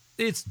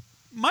it's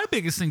my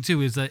biggest thing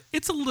too is that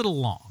it's a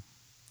little long.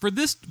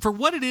 For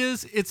what it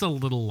is, it's a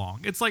little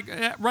long. It's like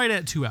right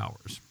at 2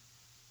 hours.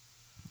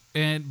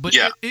 But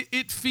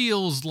it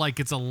feels like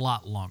it's a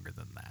lot longer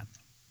than that.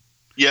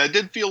 Yeah, it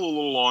did feel a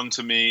little long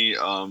to me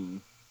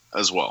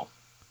as well.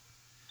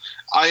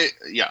 I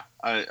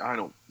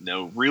don't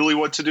know really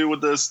what to do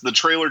with this. The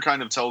trailer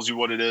kind of tells you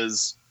what it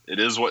is.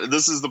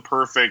 This is the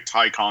perfect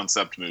high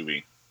concept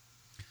movie.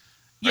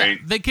 Yeah,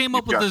 right? They came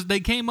up with this. They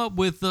came up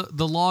with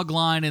the log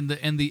line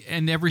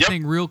and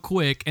everything real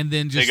quick, and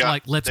then just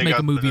let's make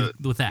a movie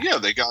with that. Yeah,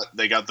 they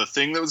got the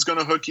thing that was going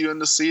to hook you in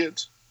to see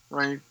it,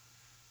 right?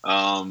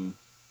 And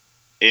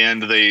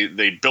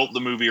they built the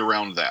movie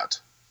around that.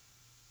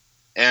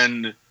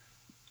 And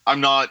I'm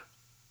not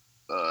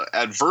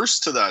adverse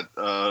to that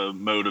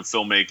mode of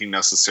filmmaking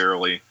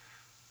necessarily,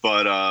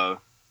 but I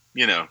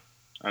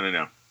don't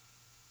know.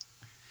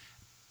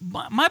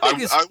 My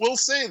biggest, I will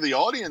say the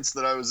audience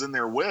that I was in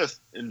there with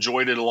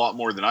enjoyed it a lot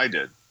more than I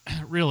did.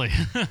 Really?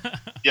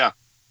 Yeah.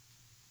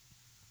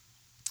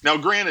 Now,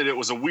 granted, it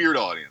was a weird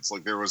audience.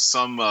 Like there was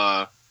some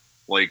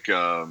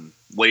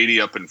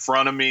lady up in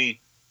front of me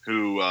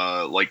who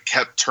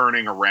kept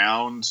turning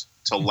around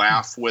to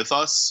laugh with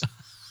us.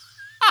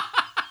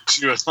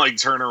 She would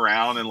turn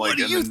around and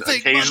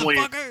occasionally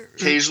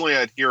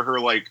I'd hear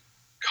her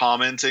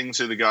commenting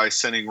to the guy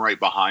sitting right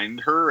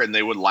behind her, and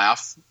they would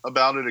laugh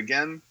about it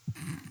again.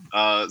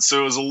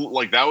 So it was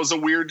that was a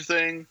weird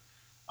thing.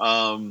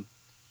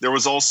 There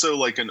was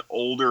also an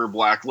older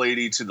black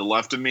lady to the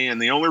left of me,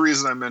 and the only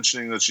reason I'm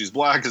mentioning that she's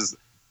black is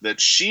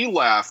that she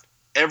laughed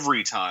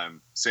every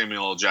time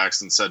Samuel L.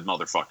 Jackson said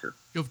 "motherfucker."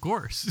 Of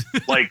course,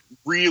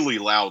 really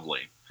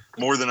loudly.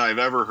 More than I've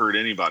ever heard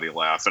anybody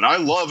laugh. And I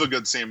love a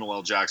good Samuel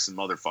L. Jackson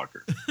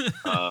motherfucker.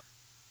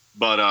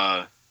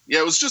 But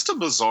it was just a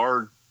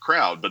bizarre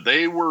crowd. But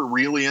they were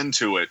really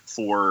into it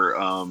for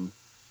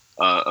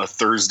a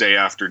Thursday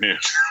afternoon,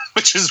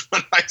 which is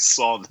when I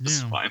saw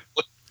this finally.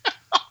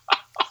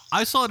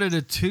 I saw it at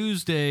a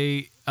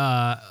Tuesday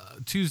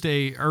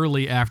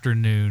early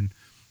afternoon,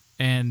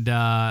 and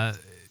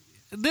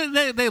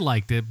they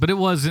liked it, but it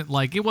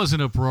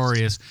wasn't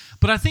uproarious.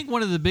 But I think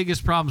one of the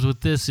biggest problems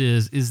with this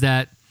is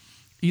that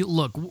if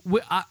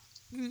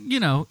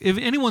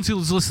anyone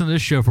who's listened to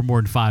this show for more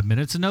than 5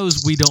 minutes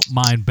knows we don't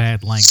mind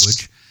bad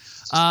language.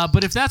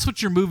 But if that's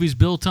what your movie's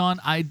built on,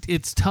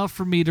 it's tough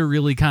for me to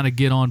really kind of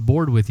get on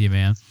board with you,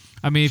 man.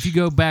 I mean, if you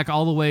go back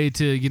all the way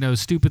to,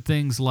 stupid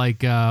things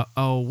like,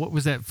 what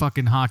was that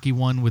fucking hockey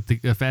one with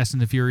the Fast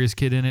and the Furious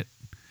kid in it?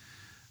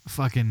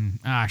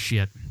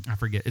 Shit. I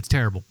forget. It's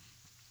terrible.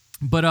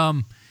 But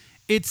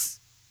it's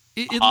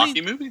a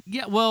hockey movie?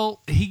 Yeah, well,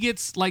 he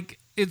gets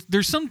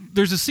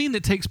there's a scene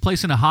that takes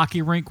place in a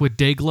hockey rink with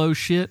Dayglow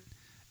shit,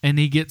 and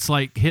he gets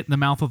hit in the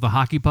mouth with a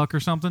hockey puck or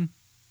something.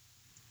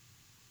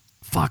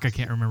 Fuck, I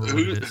can't remember what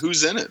it is.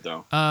 Who's in it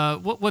though?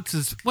 What's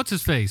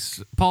his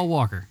face? Paul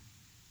Walker.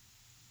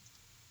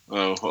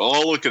 Oh,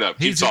 I'll look it up.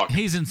 Keep talking.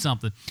 He's in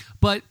something,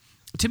 but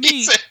to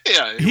me,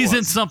 he's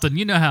in something.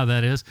 You know how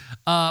that is.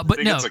 But I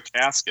think it's a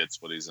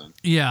Casket's what he's in.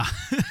 Yeah,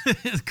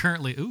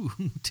 currently. Ooh,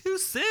 too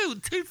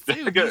soon.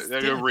 That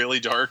got really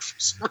dark.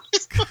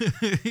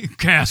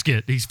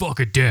 Casket. He's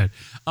fucking dead.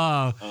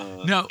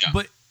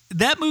 But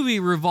that movie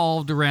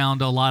revolved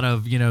around a lot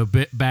of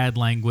bad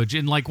language,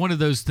 and one of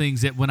those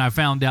things that when I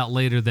found out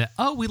later that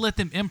we let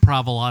them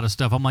improv a lot of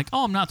stuff, I'm like,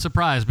 I'm not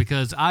surprised,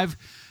 because I've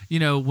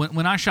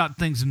when I shot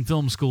things in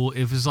film school,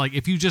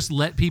 if you just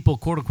let people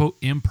quote unquote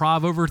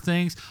improv over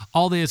things,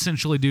 all they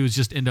essentially do is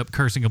just end up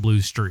cursing a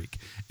blue streak,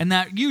 and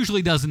that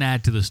usually doesn't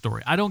add to the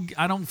story. I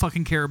don't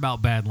fucking care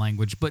about bad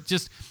language, but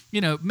just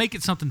make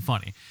it something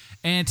funny.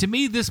 And to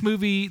me, this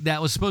movie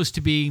that was supposed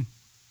to be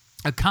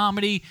a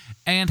comedy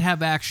and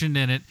have action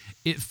in it,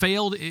 it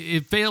failed.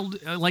 It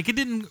failed. Like it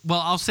didn't. Well,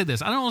 I'll say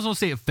this. I don't want to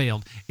say it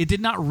failed. It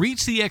did not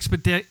reach the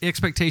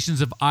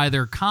expectations of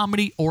either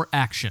comedy or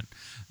action.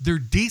 They're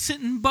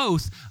decent in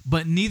both,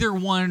 but neither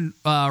one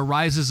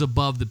rises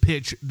above the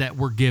pitch that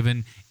we're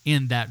given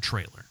in that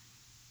trailer.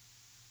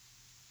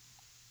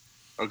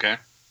 Okay.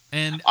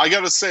 And I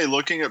gotta say,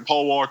 looking at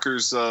Paul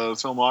Walker's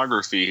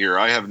filmography here,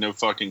 I have no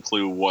fucking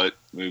clue what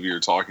movie you're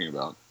talking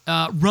about.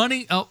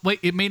 Running. Oh wait,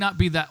 it may not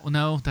be that.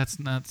 No, that's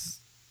not.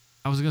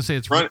 I was gonna say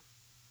it's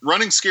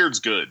Running Scared's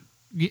good.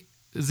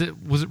 Is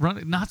it? Was it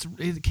Running? Not.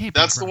 It can't.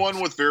 That's be the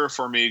one with Vera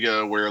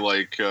Farmiga, where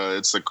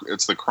it's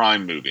the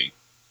crime movie.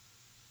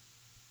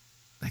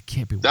 That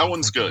can't be. That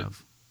one's good.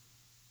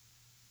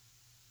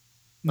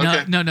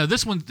 No, no.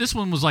 This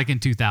one was like in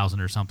 2000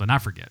 or something. I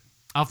forget.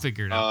 I'll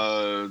figure it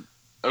out.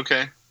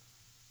 Okay.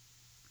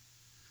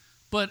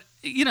 But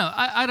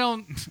I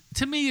don't.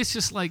 To me, it's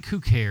just like, who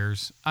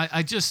cares?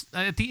 I just,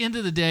 at the end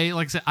of the day,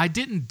 like I said, I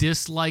didn't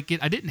dislike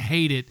it. I didn't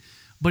hate it,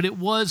 but it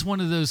was one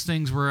of those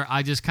things where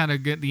I just kind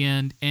of get the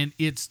end, and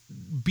it's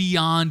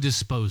beyond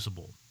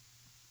disposable.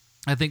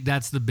 I think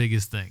that's the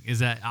biggest thing, is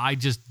that I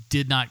just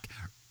did not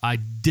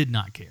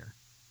care.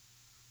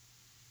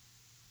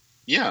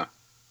 Yeah.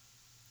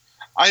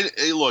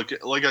 Look,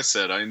 like I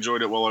said, I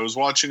enjoyed it while I was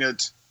watching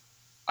it.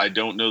 I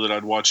don't know that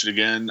I'd watch it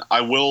again. I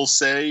will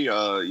say,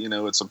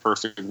 it's a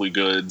perfectly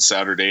good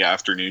Saturday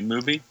afternoon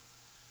movie.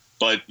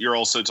 But you're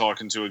also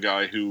talking to a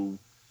guy who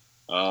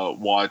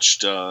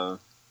watched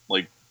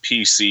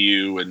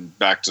PCU and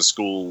Back to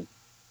School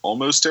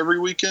almost every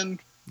weekend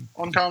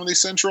on Comedy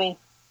Central,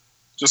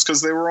 just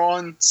because they were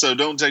on. So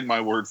don't take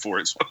my word for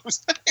it. Is what I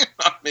was saying.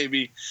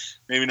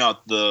 Maybe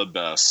not the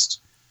best.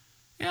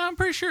 Yeah, I'm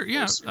pretty sure.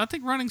 Yeah, I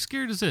think Running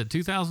Scared is it.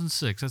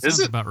 2006. That sounds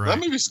about right. That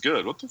movie's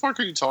good. What the fuck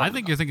are you talking about? I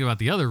think you're thinking about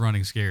the other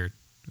Running Scared.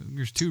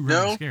 There's two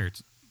Running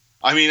Scares.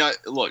 I mean, I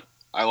like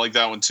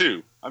that one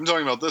too. I'm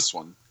talking about this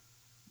one.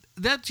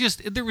 There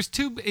was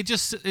two. It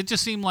just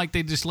seemed like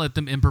they just let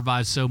them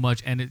improvise so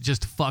much, and it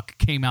just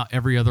came out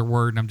every other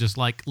word. And I'm just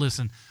like,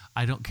 listen,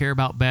 I don't care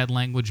about bad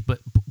language, but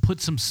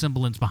put some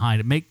semblance behind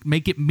it.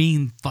 Make it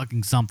mean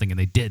fucking something, and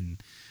they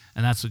didn't.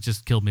 And that's what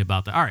just killed me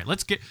about that. All right,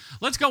 let's go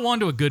on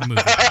to a good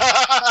movie.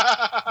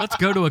 Let's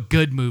go to a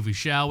good movie,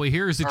 shall we?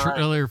 Here is the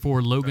trailer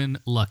for Logan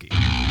Lucky.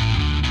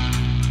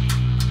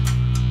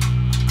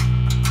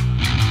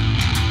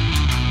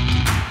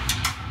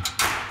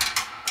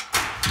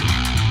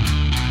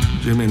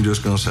 Jimmy, I'm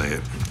just gonna say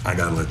it. I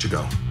gotta let you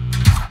go.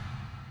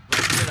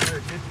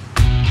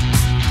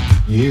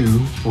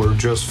 You were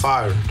just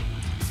fired.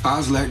 I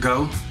was let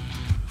go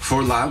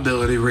for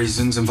liability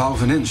reasons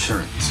involving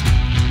insurance.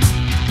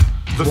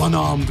 The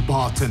one-armed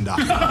bartender.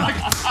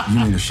 You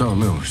need to show a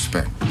little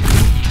respect.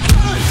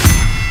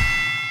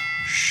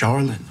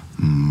 Charlotte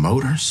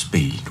Motor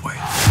Speedway.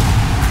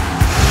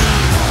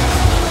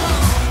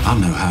 I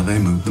know how they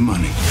move the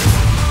money.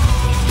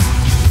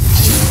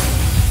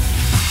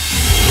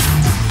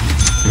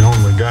 The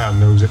only guy who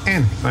knows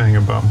anything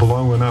about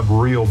blowing up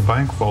real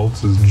bank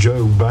vaults is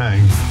Joe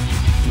Bang.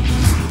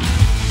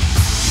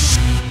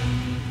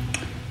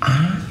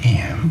 I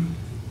am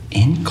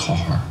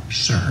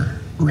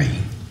incarcerated.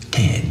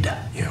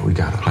 Yeah, we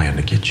got a plan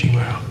to get you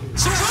out.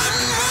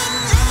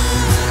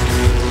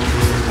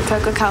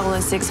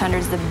 Coca-Cola 600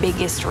 is the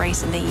biggest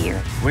race of the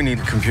year. We need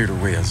a computer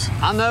whiz.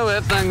 I know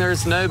everything there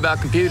is to know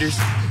about computers,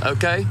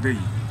 okay?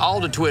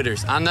 All the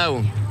Twitters, I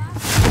know them.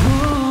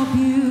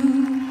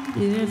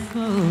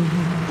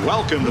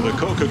 Welcome to the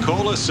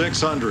Coca-Cola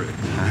 600.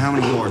 How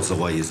many yards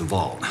away is the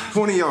vault?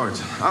 20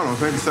 yards. I don't know,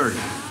 maybe 30.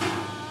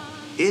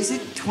 Is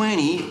it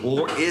 20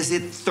 or is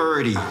it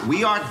 30?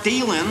 We are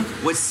dealing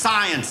with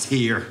science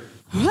here.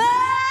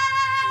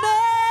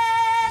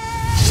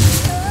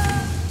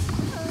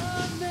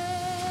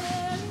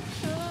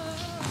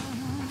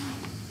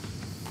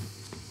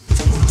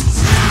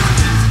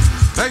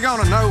 They're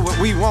gonna know what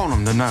we want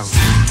them to know.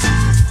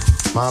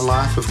 My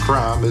life of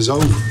crime is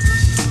over.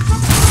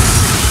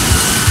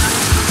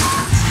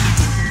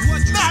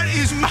 That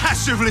is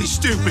massively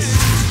stupid.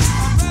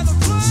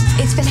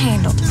 It's been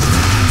handled.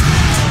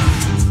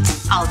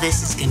 Oh,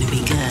 this is gonna be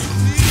good.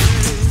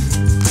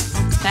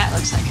 That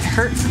looks like it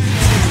hurt.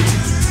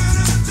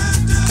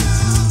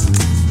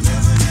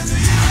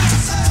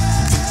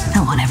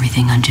 I want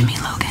everything on Jimmy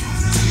Logan.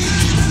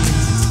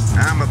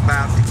 I'm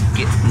about to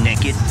get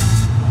naked.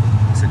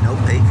 So no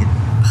bacon.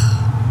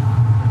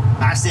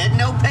 I said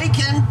no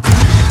bacon.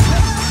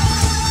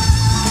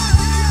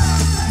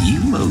 You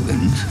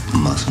Logans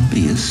mustn't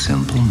be as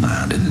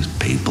simple-minded as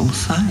people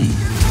say.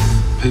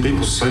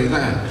 People say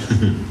that.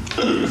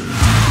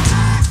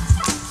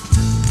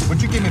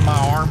 Would you give me my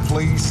arm,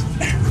 please?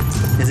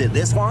 Is it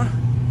this one?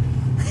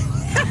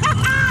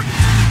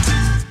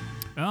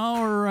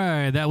 All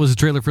right, right, that was a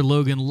trailer for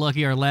Logan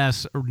Lucky, our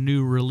last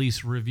new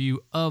release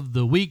review of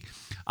the week.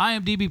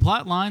 IMDb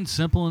plotline,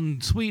 simple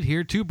and sweet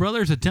here. Two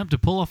brothers attempt to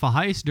pull off a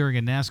heist during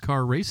a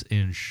NASCAR race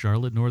in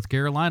Charlotte, North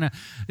Carolina.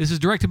 This is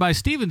directed by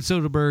Steven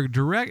Soderbergh,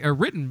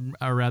 written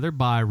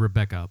by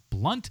Rebecca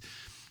Blunt.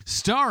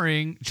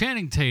 Starring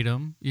Channing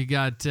Tatum, you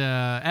got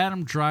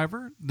Adam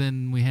Driver,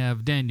 then we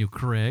have Daniel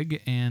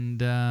Craig, and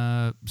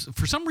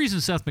for some reason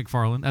Seth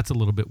MacFarlane. That's a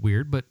little bit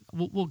weird, but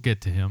we'll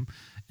get to him,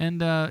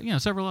 and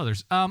several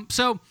others. Like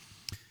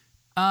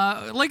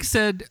I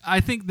said, I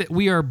think that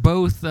we are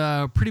both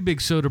pretty big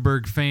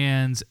Soderbergh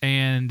fans,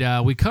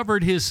 and we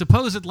covered his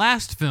supposed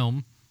last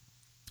film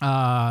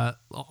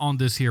on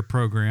this here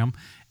program,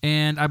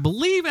 and I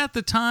believe at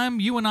the time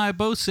you and I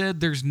both said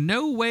there's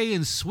no way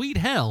in sweet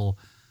hell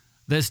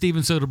that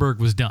Steven Soderbergh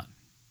was done.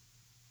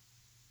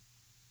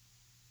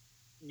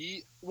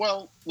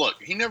 Well, look,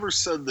 he never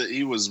said that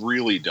he was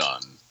really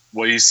done.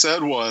 What he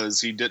said was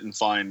he didn't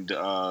find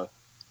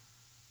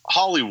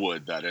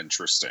Hollywood that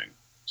interesting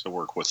to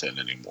work within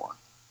anymore.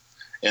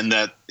 And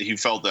that he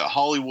felt that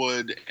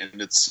Hollywood and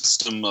its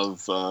system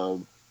of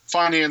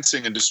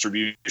financing and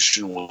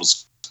distribution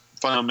was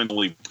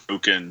fundamentally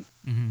broken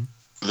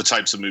for the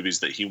types of movies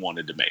that he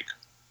wanted to make.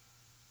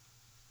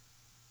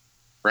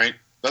 Right?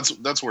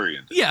 That's where he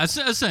ended. Yeah,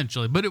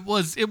 essentially. But it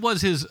was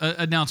his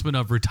announcement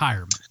of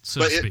retirement,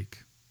 so to speak.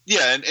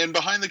 Yeah, and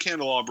Behind the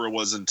Candelabra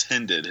was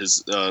intended,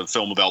 his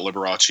film about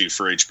Liberace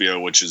for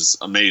HBO, which is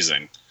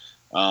amazing,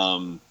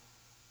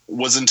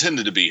 was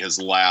intended to be his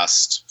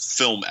last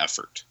film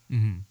effort.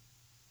 Mm-hmm.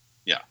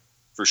 Yeah,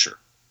 for sure.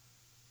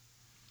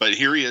 But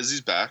here he is,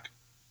 he's back,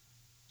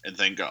 and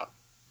thank God.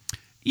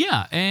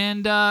 Yeah,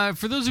 and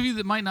for those of you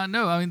that might not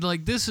know, I mean,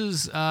 like, this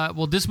is,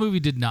 this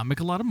movie did not make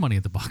a lot of money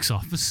at the box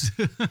office.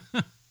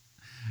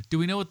 Do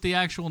we know what the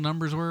actual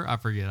numbers were? I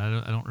forget.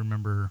 I don't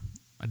remember.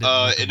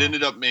 It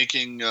ended up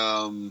making,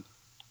 I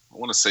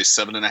want to say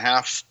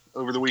 7.5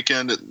 over the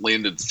weekend. It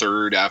landed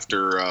third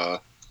after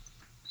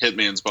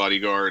Hitman's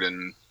Bodyguard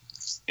and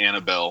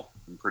Annabelle,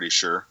 I'm pretty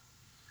sure.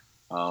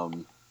 That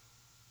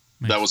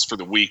was for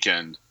the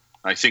weekend.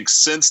 I think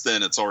since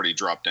then it's already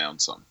dropped down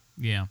some.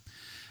 Yeah.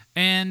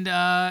 And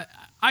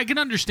I can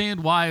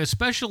understand why,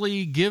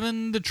 especially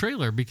given the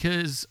trailer,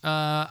 because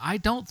I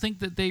don't think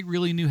that they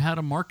really knew how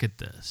to market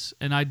this,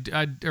 and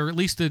or at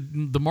least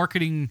the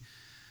marketing,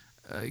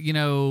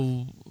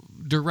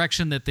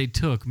 direction that they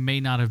took may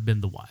not have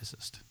been the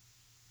wisest.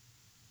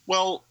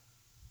 Well,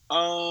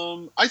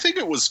 I think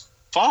it was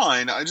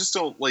fine. I just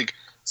don't like.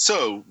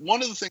 So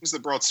one of the things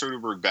that brought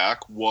Soderbergh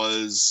back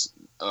was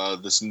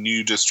this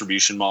new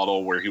distribution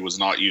model where he was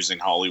not using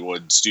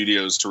Hollywood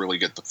studios to really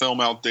get the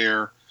film out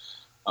there.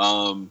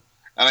 And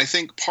I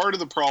think part of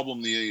the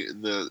problem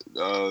it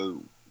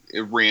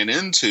ran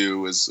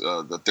into is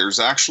that there's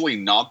actually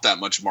not that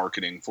much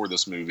marketing for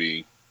this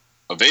movie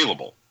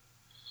available.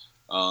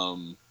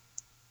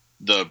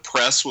 The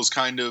press was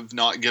kind of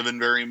not given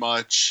very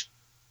much.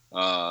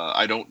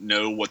 I don't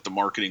know what the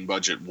marketing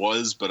budget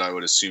was, but I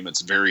would assume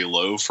it's very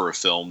low for a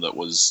film that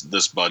was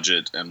this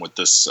budget and with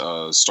this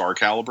star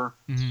caliber.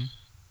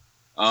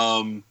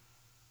 Mm-hmm.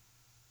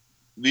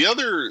 The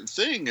other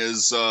thing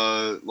is,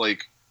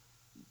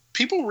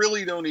 people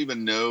really don't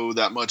even know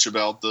that much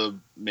about the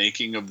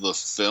making of the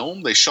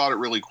film. They shot it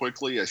really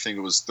quickly. I think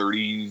it was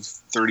 30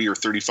 or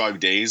 35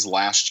 days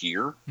last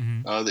year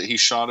that he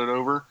shot it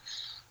over.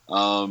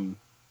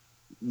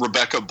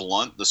 Rebecca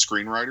Blunt, the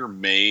screenwriter,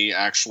 may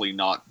actually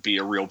not be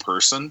a real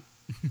person.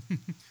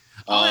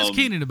 I'll ask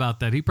Keenan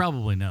about that. He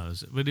probably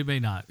knows, but he may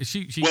not.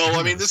 She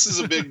I mean, this is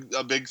a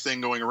big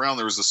thing going around.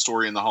 There was a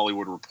story in the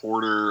Hollywood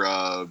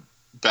Reporter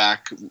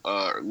back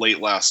late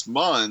last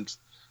month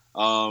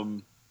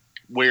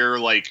where,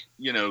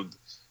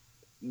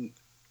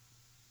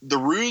 the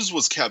ruse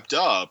was kept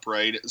up,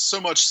 right? So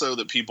much so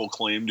that people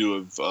claim to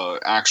have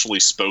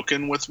actually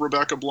spoken with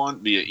Rebecca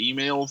Blunt via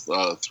email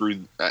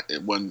from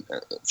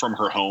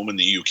her home in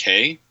the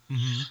UK.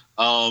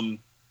 Mm-hmm.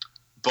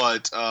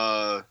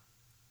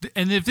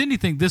 And if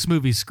anything, this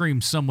movie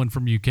screams someone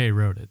from UK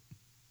wrote it.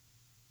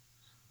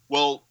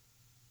 Well,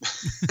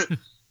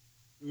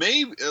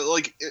 maybe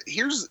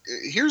here's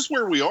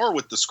where we are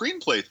with the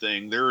screenplay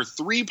thing. There are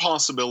 3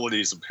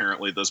 possibilities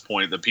apparently at this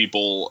point that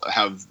people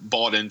have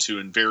bought into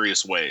in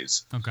various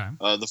ways. Okay.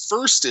 The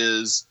first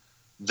is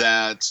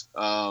that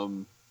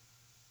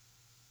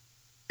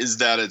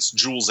it's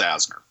Jules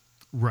Asner.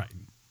 Right.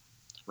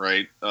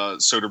 Right.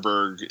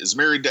 Soderbergh is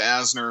married to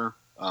Asner,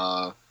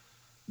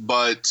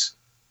 but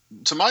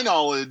to my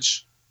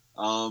knowledge,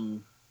 I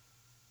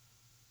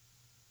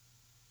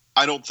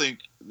don't think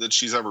that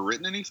she's ever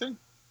written anything.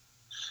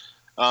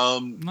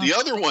 The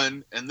other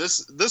one, and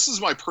this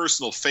is my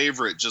personal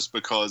favorite just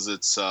because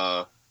it's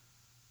so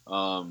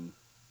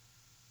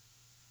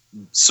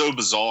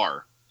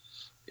bizarre,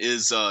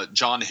 is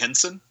John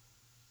Henson.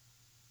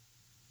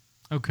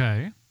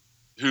 Okay.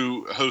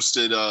 Who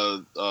hosted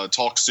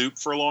Talk Soup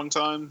for a long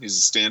time. He's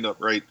a stand-up,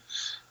 right?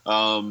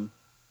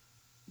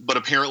 but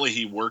apparently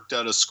he worked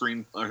on a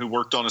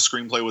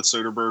screenplay with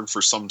Soderbergh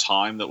for some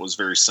time that was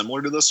very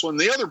similar to this one.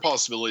 The other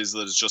possibility is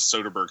that it's just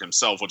Soderbergh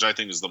himself, which I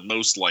think is the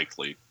most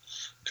likely,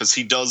 because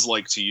he does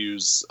like to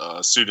use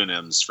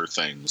pseudonyms for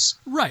things.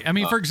 Right. I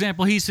mean, for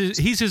example, he's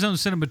his own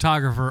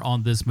cinematographer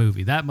on this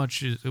movie. That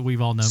much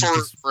we've all known.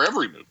 For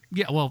every movie.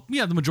 Yeah, well,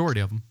 yeah, the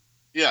majority of them.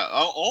 Yeah,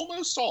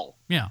 almost all.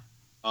 Yeah.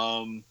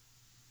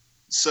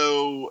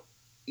 So,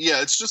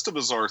 yeah, it's just a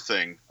bizarre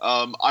thing.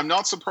 I'm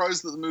not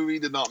surprised that the movie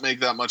did not make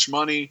that much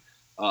money.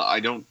 I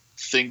don't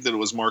think that it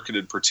was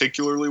marketed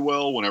particularly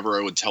well. Whenever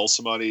I would tell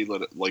somebody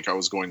that, like, I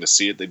was going to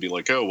see it, they'd be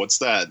like, "Oh, what's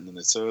that?" And then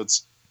they'd say, "Oh,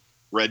 it's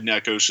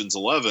Redneck Ocean's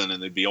 11,"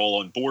 and they'd be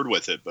all on board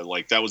with it. But,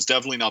 like, that was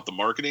definitely not the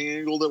marketing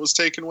angle that was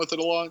taken with it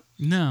a lot.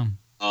 No.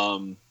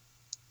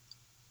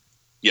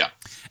 Yeah.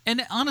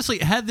 And honestly,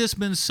 had this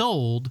been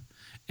sold,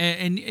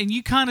 and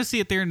you kind of see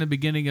it there in the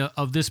beginning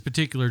of this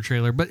particular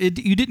trailer, but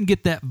you didn't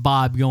get that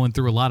vibe going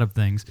through a lot of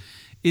things,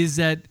 is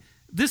that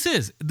this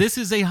is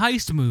a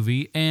heist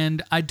movie,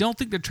 and I don't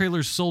think the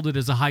trailers sold it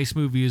as a heist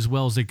movie as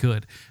well as they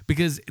could,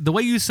 because the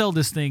way you sell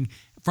this thing,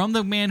 from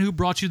the man who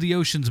brought you the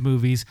Ocean's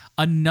movies,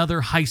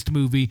 another heist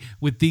movie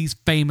with these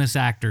famous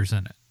actors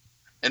in it.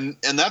 And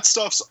that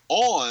stuff's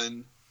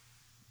on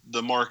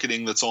the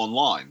marketing that's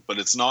online, but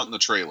it's not in the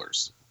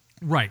trailers.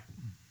 Right.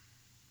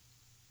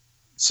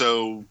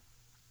 So,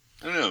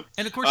 I don't know.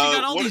 And of course, you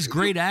got all these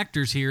great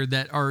actors here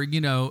that are,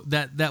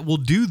 that will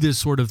do this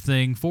sort of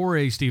thing for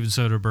a Steven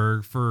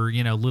Soderbergh for,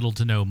 little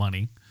to no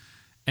money.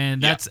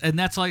 And that's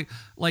like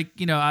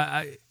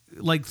I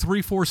like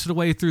 3/4 of the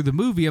way through the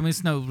movie. I mean,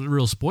 it's no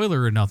real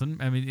spoiler or nothing.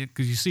 I mean,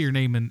 because you see your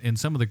name in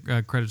some of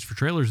the credits for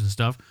trailers and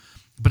stuff,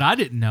 but I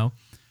didn't know.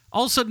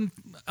 All of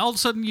a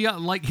sudden, you got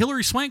like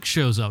Hilary Swank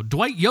shows up,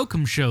 Dwight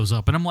Yoakam shows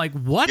up, and I'm like,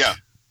 what? Yeah.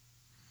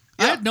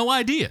 I had no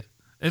idea.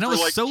 And I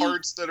was like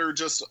parts that are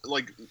just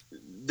like,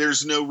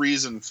 there's no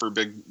reason for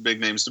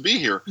big names to be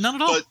here. Not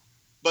at all.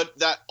 But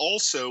that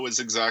also is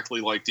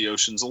exactly like the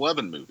Ocean's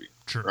 11 movie,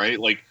 right?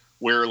 Like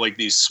where like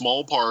these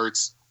small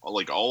parts,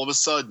 like all of a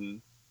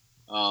sudden,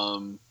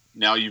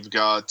 now you've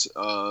got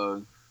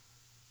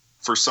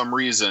for some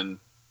reason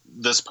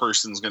this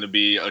person's going to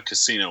be a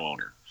casino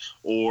owner,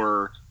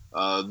 or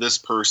this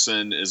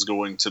person is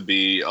going to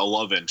be a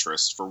love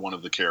interest for one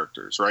of the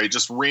characters, right?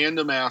 Just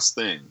random ass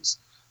things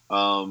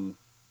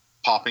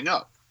popping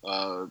up,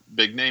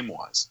 big name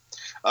wise.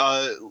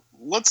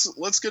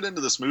 Let's get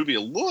into this movie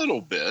a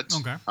little bit,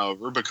 okay.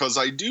 However, because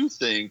I do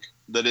think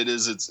that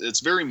it's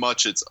very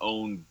much its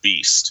own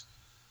beast.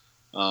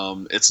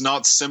 It's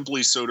not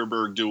simply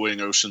Soderbergh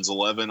doing Ocean's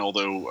 11,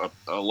 although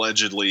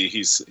allegedly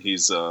he's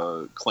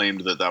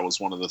claimed that was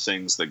one of the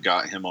things that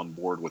got him on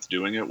board with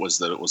doing it, was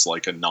that it was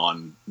like a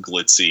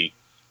non-glitzy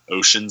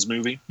Ocean's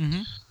movie.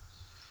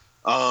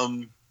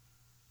 Mm-hmm.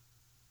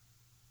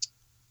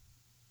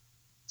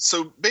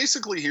 So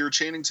basically here,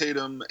 Channing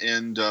Tatum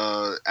and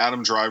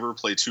Adam Driver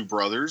play two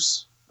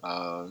brothers,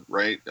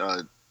 right?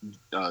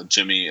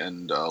 Jimmy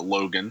and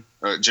Logan.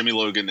 Jimmy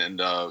Logan and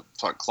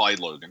Clyde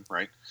Logan,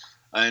 right?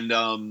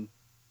 And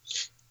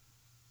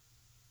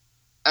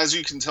as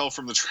you can tell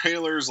from the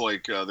trailers,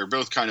 like they're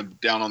both kind of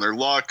down on their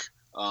luck.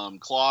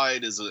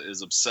 Clyde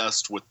is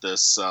obsessed with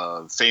this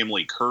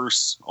family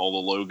curse. All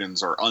the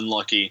Logans are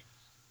unlucky,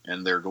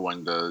 and they're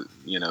going to,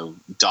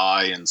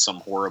 die in some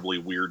horribly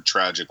weird,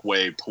 tragic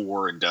way,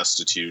 poor and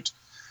destitute.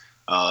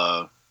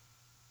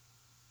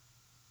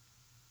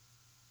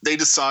 They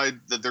decide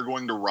that they're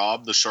going to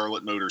rob the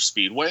Charlotte Motor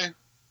Speedway,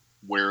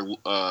 where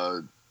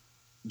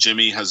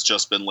Jimmy has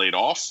just been laid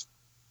off.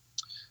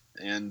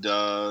 And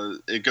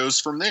it goes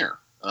from there.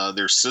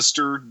 Their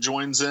sister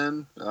joins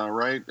in,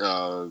 right?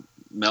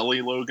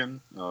 Melly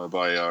Logan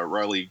by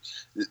Riley.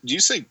 Do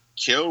you say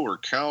Kyo or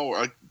Cow?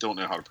 I don't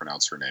know how to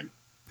pronounce her name.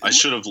 I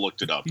should have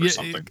looked it up or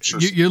something. Sure.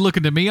 You're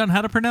looking to me on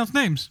how to pronounce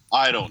names?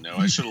 I don't know.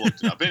 I should have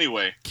looked it up.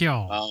 Anyway.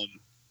 Kyo.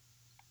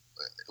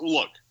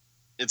 Look,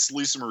 it's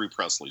Lisa Marie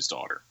Presley's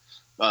daughter.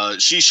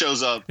 She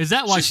shows up. Is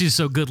that why she's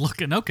so good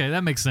looking? Okay,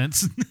 that makes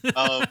sense.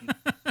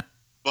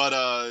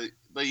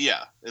 But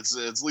yeah,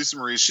 it's Lisa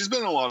Marie. She's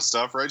been in a lot of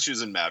stuff, right? She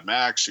was in Mad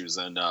Max. She was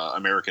in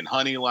American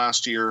Honey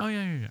last year. Oh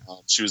yeah.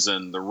 She was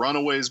in The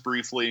Runaways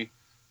briefly.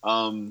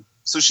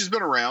 So she's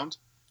been around.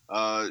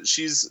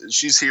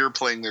 She's here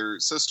playing their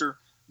sister.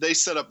 They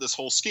set up this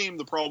whole scheme.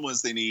 The problem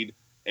is they need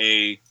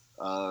a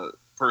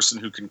person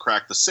who can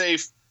crack the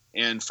safe,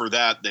 and for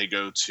that they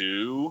go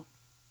to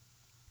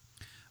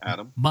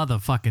Adam.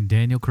 Motherfucking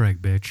Daniel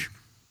Craig, bitch.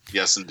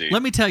 Yes, indeed.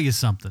 Let me tell you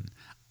something.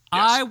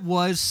 Yes. I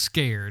was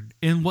scared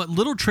in what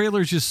little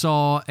trailers you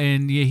saw,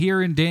 and you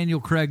hear in Daniel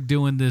Craig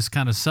doing this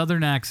kind of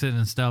southern accent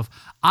and stuff.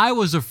 I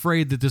was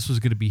afraid that this was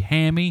going to be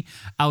hammy.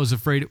 I was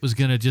afraid it was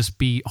going to just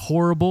be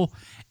horrible.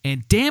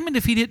 And damn it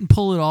if he didn't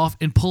pull it off,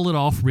 and pull it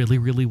off really,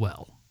 really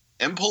well.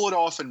 And pull it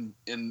off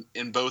in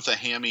both a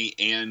hammy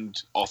and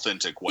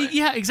authentic way.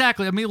 Yeah,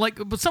 exactly. I mean,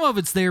 but some of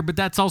it's there, but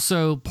that's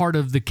also part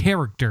of the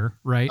character,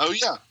 right? Oh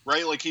yeah,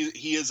 right. Like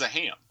he is a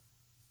ham.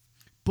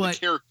 But the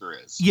character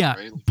is. Yeah,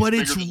 right? Like but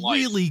it's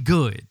really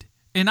good.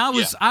 And I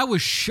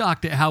was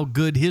shocked at how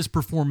good his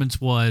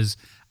performance was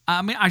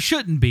I mean, I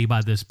shouldn't be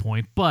by this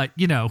point, but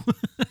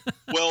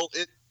Well,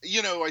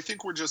 I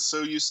think we're just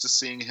so used to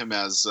seeing him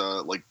as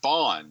like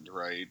Bond,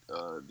 right?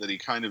 That he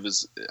kind of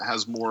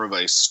has more of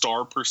a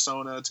star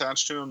persona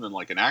attached to him than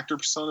like an actor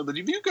persona. But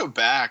if you go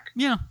back,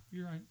 yeah,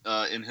 you're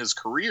right. In his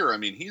career, I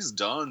mean, he's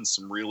done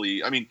some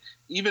really. I mean,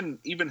 even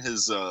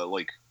his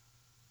like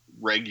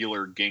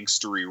regular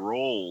gangstery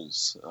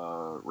roles,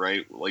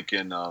 right? Like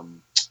in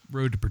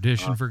Road to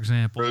Perdition, for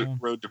example.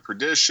 Road to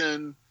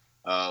Perdition.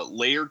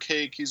 Layer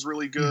Cake, he's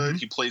really good. Mm-hmm.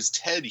 He plays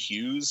Ted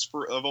Hughes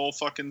of all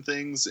fucking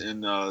things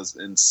in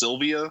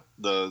Sylvia,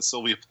 the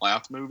Sylvia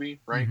Plath movie,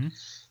 right? Mm-hmm.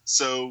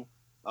 So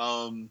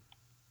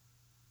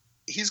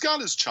he's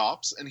got his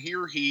chops, and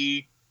here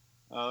he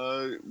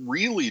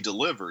really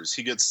delivers.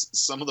 He gets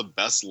some of the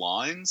best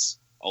lines.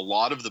 A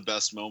lot of the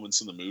best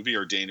moments in the movie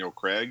are Daniel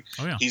Craig.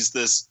 Oh, yeah. He's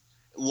this,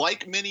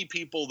 like many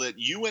people that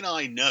you and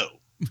I know,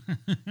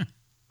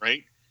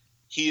 right?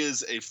 He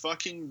is a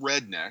fucking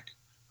redneck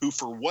who,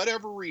 for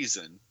whatever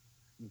reason,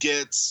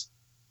 gets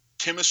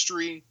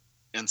chemistry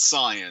and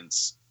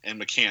science and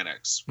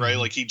mechanics, right? Mm-hmm.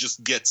 Like, he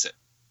just gets it.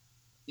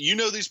 You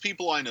know these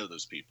people, I know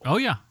those people. Oh,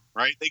 yeah.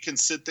 Right? They can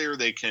sit there,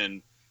 they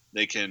can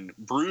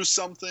brew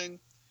something,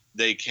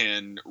 they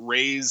can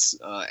raise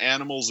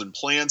animals and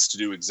plants to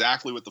do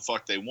exactly what the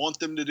fuck they want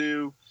them to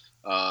do.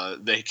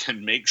 They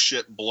can make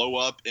shit blow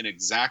up in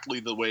exactly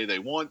the way they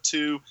want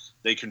to.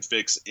 They can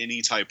fix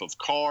any type of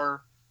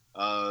car.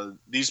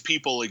 These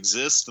people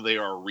exist. They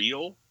are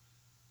real.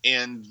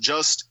 And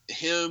just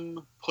him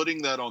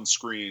putting that on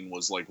screen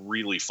was like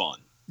really fun.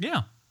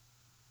 Yeah.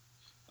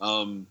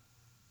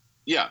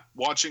 Yeah.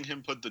 Watching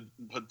him put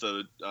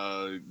the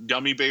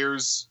gummy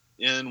bears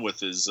in with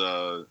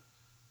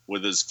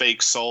his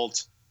fake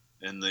salt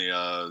and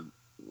the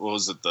what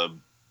was it, the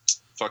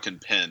fucking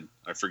pen?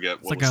 I forget.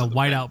 It's like a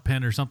whiteout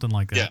pen or something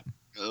like that.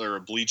 Yeah. Or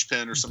a bleach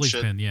pen or some bleach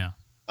shit. Pen, yeah.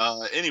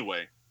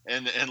 Anyway.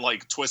 And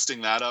like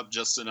twisting that up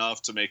just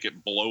enough to make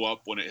it blow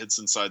up when it hits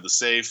inside the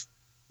safe.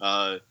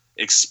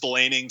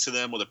 Explaining to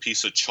them with a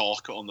piece of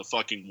chalk on the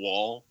fucking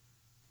wall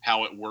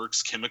how it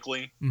works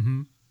chemically.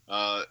 Mm-hmm.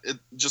 It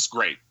just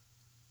great.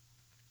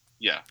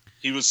 Yeah,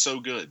 he was so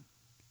good.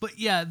 But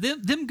yeah,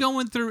 them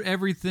going through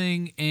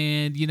everything,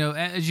 and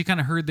as you kind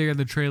of heard there in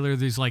the trailer,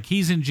 there's like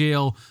he's in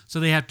jail, so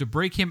they have to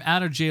break him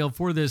out of jail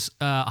for this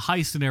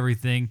heist and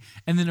everything,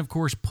 and then of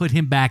course put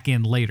him back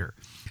in later.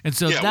 And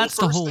so that's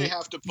first the whole. They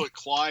have to put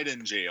Clyde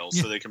in jail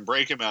so they can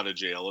break him out of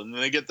jail, and then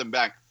they get them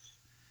back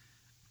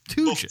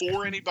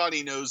before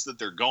anybody knows that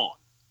they're gone.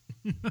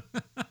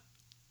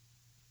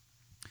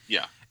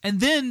 Yeah. And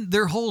then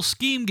their whole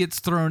scheme gets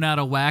thrown out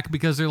of whack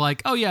because they're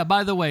like, oh yeah,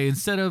 by the way,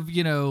 instead of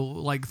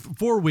like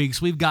 4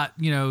 weeks, we've got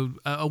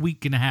a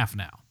week and a half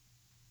now.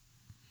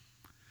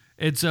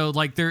 And so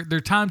like their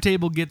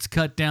timetable gets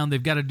cut down.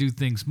 They've got to do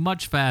things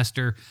much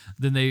faster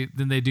than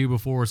they do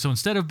before. So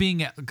instead of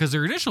being because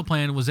their initial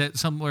plan was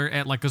somewhere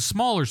at like a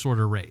smaller sort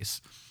of race.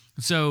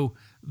 So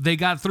they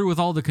got through with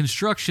all the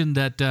construction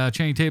that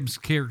Channing Tatum's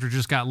character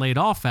just got laid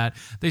off at.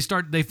 They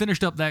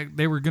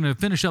were going to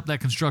finish up that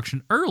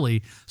construction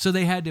early, so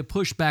they had to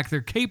push back their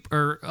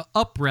caper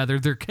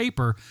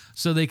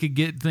so they could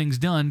get things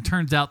done.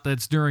 Turns out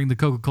that's during the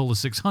Coca-Cola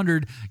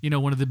 600,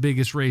 one of the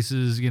biggest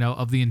races,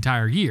 of the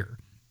entire year.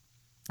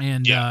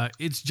 And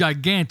it's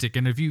gigantic.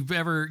 And if you've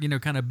ever,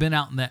 kind of been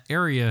out in that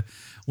area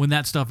when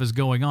that stuff is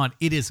going on,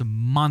 it is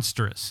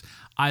monstrous.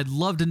 I'd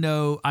love to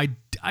know. I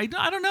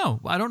don't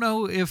know. I don't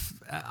know if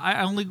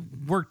I only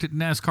worked at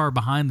NASCAR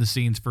behind the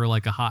scenes for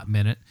like a hot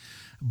minute,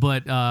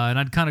 but and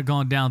I'd kind of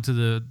gone down to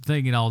the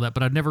thing and all that,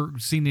 but I've never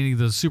seen any of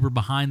the super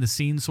behind the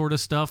scenes sort of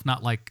stuff.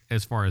 Not like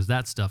as far as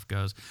that stuff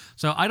goes.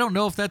 So I don't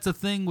know if that's a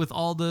thing with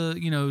all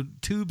the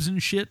tubes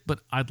and shit, but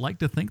I'd like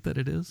to think that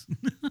it is.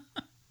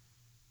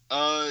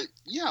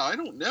 Yeah, I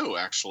don't know,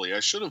 actually. I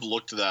should have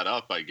looked that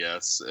up, I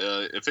guess.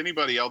 If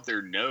anybody out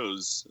there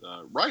knows,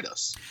 write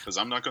us, because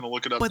I'm not going to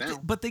look it up now.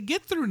 But they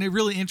get through a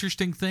really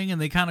interesting thing, and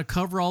they kind of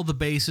cover all the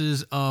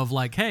bases of,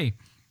 like, hey,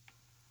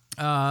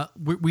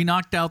 we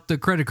knocked out the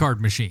credit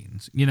card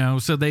machines,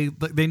 so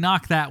they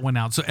knock that one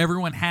out. So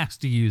everyone has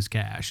to use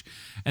cash.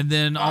 And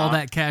then all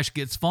that cash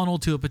gets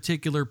funneled to a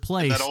particular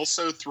place. And that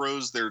also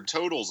throws their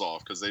totals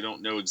off, because they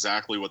don't know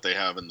exactly what they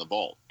have in the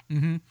vault.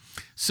 Mm-hmm.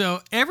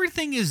 So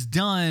everything is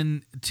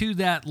done to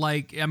that,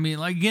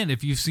 again,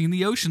 if you've seen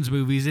the Ocean's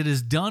movies, it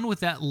is done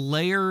with that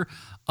layer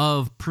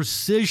of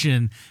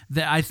precision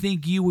that I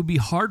think you would be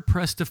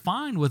hard-pressed to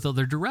find with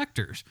other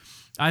directors.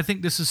 I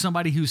think this is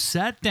somebody who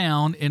sat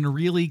down and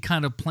really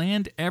kind of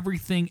planned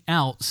everything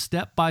out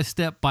step by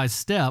step by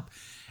step.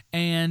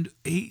 And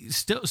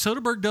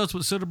Soderbergh does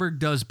what Soderbergh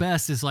does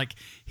best, is like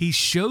he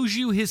shows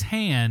you his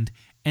hand,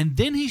 and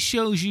then he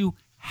shows you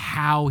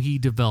how he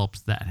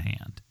developed that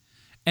hand.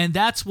 And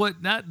that's what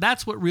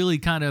really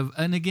kind of,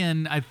 and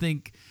again, I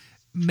think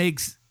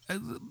makes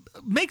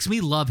me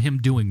love him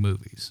doing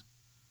movies.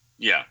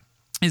 Yeah.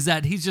 Is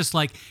that he's just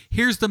like,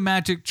 here's the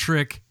magic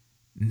trick.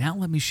 Now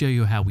let me show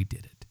you how we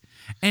did it.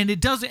 And it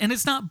doesn't, and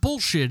it's not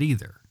bullshit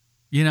either.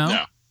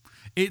 No.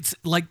 It's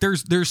like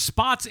there's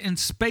spots and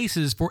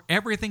spaces for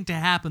everything to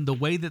happen the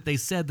way that they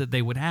said that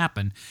they would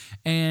happen,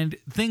 and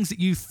things that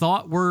you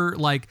thought were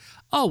like,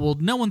 oh, well,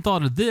 no one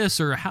thought of this,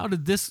 or how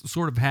did this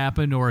sort of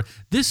happen, or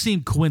this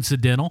seemed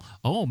coincidental.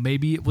 Oh,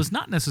 maybe it was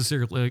not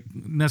necessarily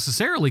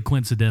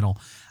coincidental.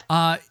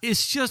 It's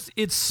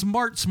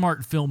smart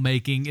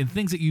filmmaking and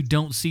things that you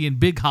don't see in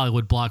big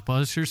Hollywood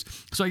blockbusters.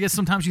 So I guess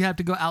sometimes you have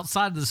to go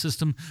outside of the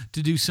system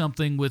to do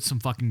something with some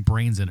fucking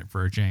brains in it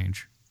for a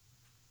change.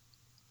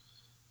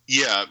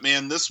 Yeah,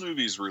 man, this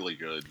movie's really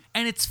good.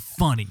 And it's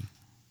funny.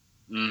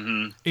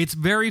 Mm-hmm. It's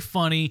very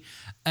funny,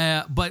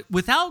 but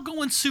without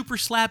going super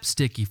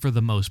slapsticky for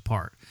the most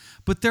part.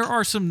 But there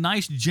are some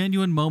nice,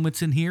 genuine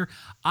moments in here.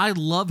 I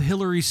love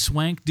Hilary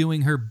Swank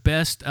doing her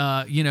best,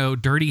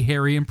 Dirty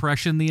Harry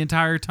impression the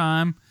entire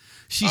time.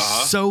 She's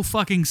so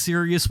fucking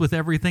serious with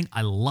everything.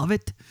 I love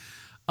it.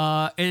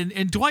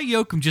 And Dwight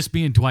Yoakam just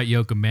being Dwight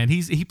Yoakam, man.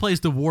 He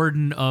plays the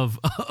warden of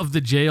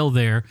the jail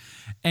there.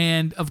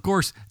 And, of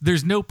course,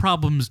 there's no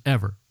problems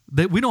ever.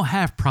 We don't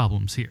have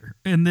problems here.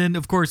 And then,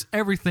 of course,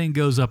 everything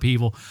goes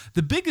upheaval.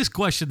 The biggest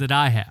question that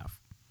I have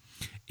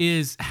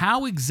is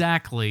how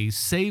exactly,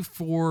 save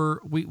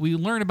for, we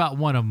learn about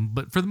one of them,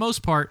 but for the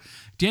most part,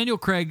 Daniel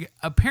Craig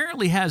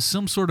apparently has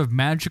some sort of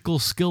magical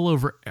skill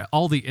over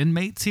all the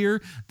inmates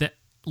here that,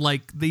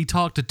 like, they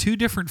talked to two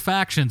different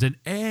factions and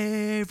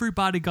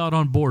everybody got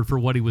on board for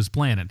what he was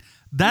planning.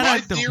 My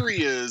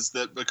theory is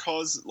that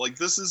because, like,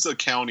 this is a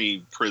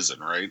county prison,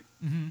 right?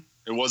 Mm-hmm.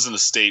 It wasn't a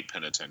state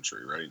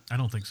penitentiary, right? I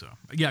don't think so.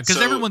 Yeah, because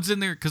everyone's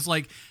in there, because,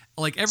 like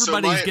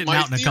everybody's getting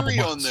out in a couple months. My theory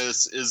on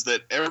this is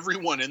that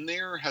everyone in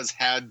there has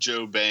had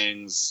Joe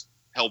Bangs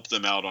help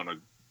them out on a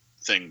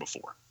thing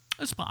before.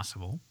 That's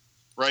possible.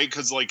 Right?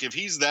 Because, like, if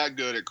he's that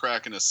good at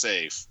cracking a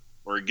safe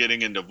or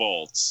getting into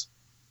vaults,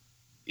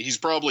 he's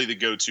probably the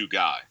go-to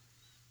guy.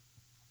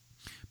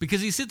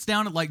 Because he sits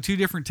down at, like, two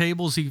different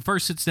tables. He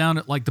first sits down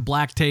at, like, the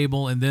black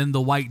table and then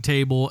the white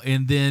table,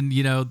 and then,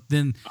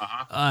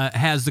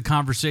 has the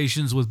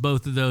conversations with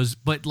both of those.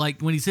 But,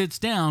 like, when he sits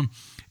down,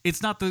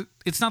 it's not the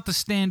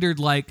standard,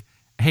 like,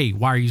 hey,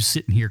 why are you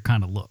sitting here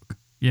kind of look,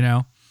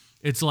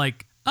 It's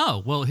like,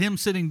 oh, well, him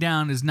sitting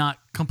down is not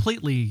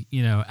completely,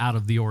 out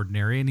of the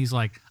ordinary. And he's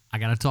like, I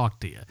got to talk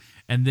to you.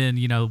 And then,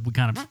 we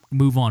kind of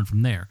move on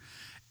from there.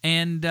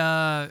 And,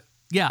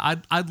 yeah,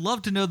 I'd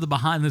love to know the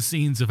behind the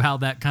scenes of how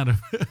that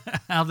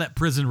how that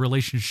prison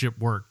relationship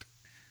worked.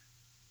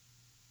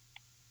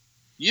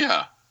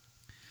 Yeah.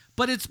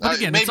 But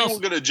again, maybe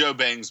we'll get a Joe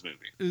Bangs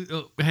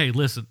movie. Hey,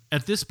 listen,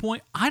 at this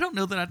point, I don't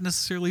know that I'd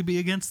necessarily be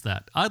against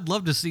that. I'd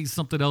love to see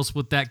something else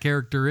with that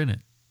character in it.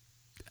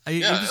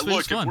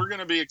 Look, if we're going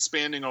to be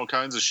expanding all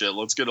kinds of shit,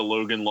 let's get a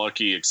Logan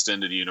Lucky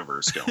extended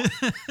universe going.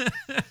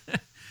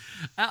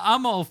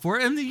 I'm all for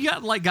it. And you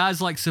got like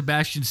guys like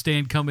Sebastian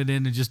Stan coming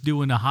in and just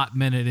doing a hot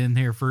minute in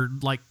here for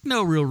like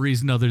no real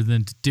reason other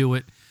than to do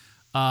it.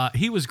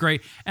 He was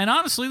great. And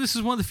honestly, this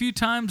is one of the few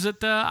times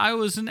that I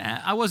wasn't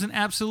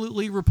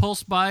absolutely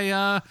repulsed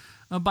by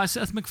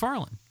Seth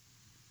MacFarlane.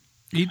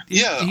 He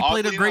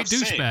played a great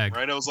douchebag.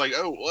 Right? I was like,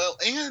 oh, well,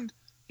 and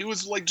he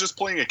was like just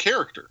playing a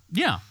character.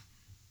 Yeah.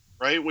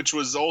 Right? Which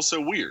was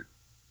also weird.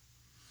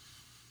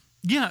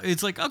 Yeah,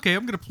 it's like, okay,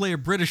 I'm going to play a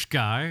British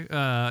guy,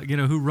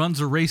 who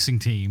runs a racing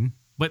team,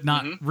 but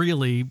not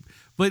really.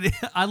 But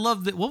I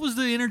love that. What was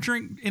the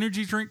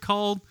energy drink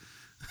called?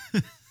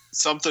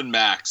 Something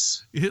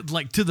Max.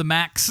 Like to the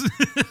max.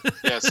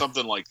 Yeah,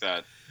 something like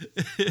that.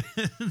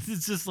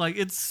 It's just like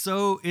it's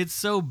so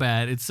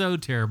bad. It's so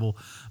terrible.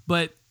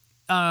 But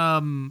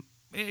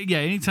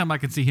anytime I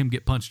can see him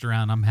get punched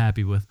around, I'm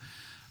happy with.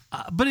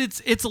 But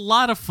it's a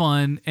lot of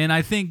fun, and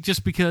I think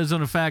just because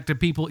on the fact that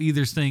people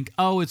either think,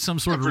 oh, it's some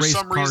sort of race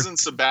car. For some reason,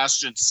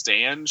 Sebastian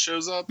Stan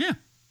shows up. Yeah.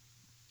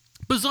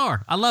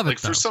 Bizarre. I love it,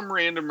 though. For some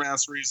random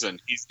ass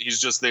reason, he's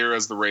just there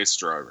as the race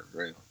driver,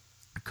 right?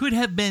 Could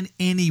have been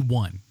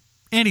anyone.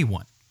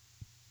 Anyone.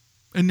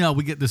 And no,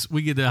 we get the high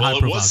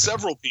profile. Well, it was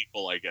several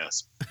people, I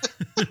guess.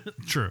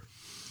 True.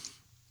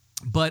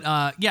 But,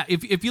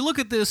 if you look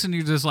at this and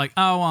you're just like,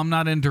 oh, I'm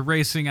not into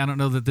racing, I don't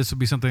know that this would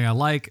be something I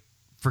like,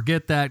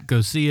 forget that.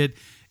 Go see it.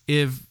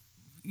 If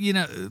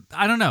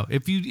I don't know.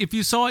 If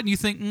you saw it and you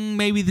think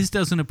maybe this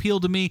doesn't appeal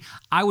to me,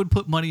 I would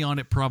put money on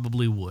it.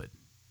 Probably would.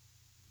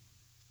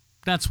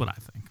 That's what I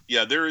think.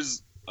 Yeah,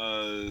 there's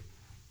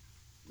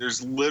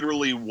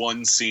literally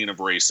one scene of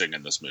racing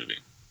in this movie.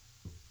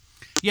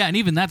 Yeah, and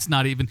even that's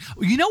not even.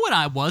 You know what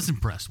I was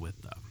impressed with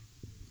though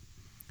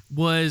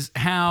was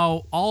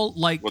how all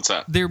like what's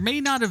that? There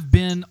may not have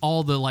been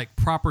all the like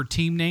proper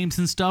team names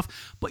and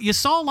stuff, but you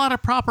saw a lot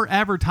of proper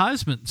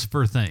advertisements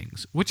for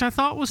things, which I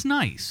thought was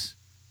nice.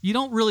 You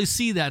don't really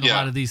see that in a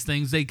lot of these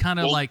things. They kind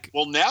of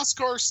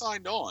NASCAR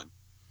signed on.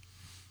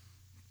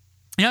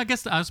 Yeah, I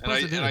guess I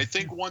suppose it did. And I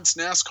think once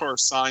NASCAR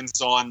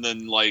signs on,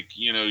 then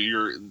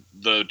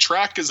the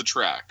track is a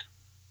track,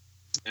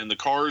 and the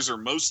cars are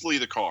mostly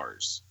the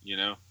cars.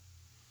 Yeah,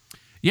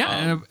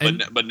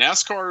 but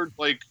NASCAR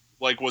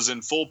was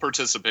in full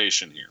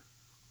participation here.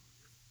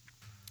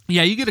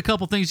 Yeah, you get a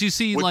couple things. You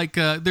see,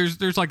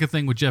 there's like a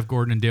thing with Jeff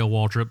Gordon and Dale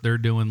Waltrip. They're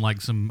doing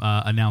like some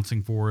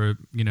announcing for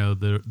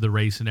the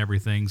race and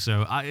everything.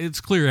 So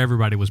it's clear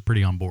everybody was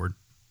pretty on board.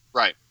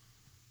 Right.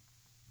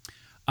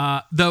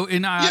 Though,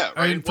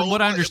 from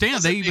what I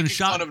understand, they even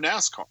shot fun of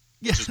NASCAR,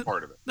 which is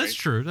part of it. That's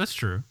true. That's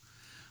true.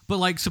 But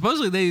like,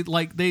 supposedly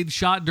they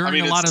shot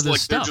during a lot of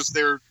this stuff. They're just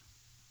there.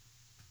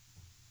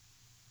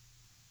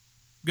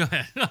 Go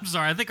ahead. I'm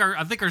sorry. I think our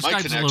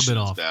Skype's a little bit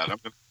off.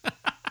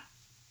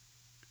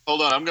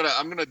 Hold on.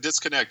 I'm gonna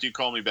disconnect. You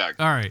call me back.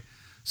 All right.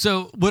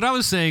 So what I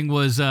was saying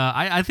was,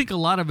 I think a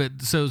lot of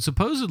it. So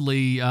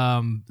supposedly,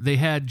 they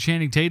had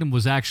Channing Tatum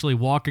was actually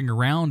walking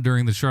around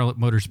during the Charlotte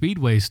Motor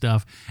Speedway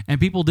stuff, and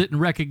people didn't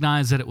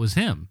recognize that it was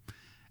him.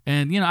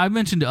 And I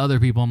mentioned to other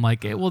people, I'm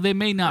like, well, they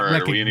may not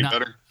recognize. Are we any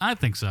better? I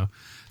think so.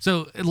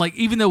 So, like,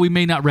 even though we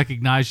may not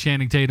recognize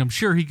Channing Tatum,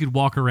 sure, he could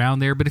walk around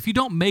there, but if you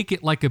don't make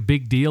it like a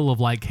big deal of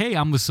like, hey,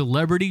 I'm a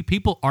celebrity,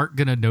 people aren't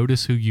going to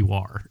notice who you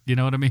are. You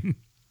know what I mean?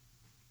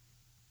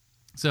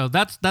 So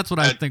that's what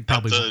I think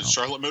probably. At the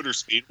Charlotte Motor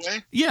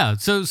Speedway? Yeah.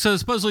 So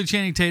supposedly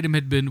Channing Tatum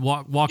had been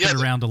walking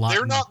around a lot.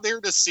 They're not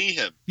there to see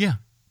him. Yeah.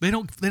 They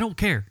don't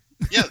care.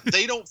 Yeah,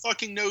 they don't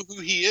fucking know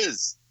who he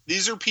is.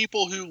 These are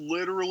people who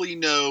literally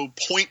know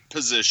point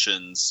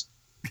positions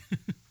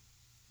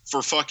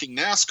for fucking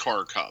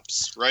NASCAR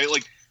cups, right?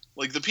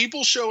 Like the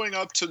people showing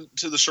up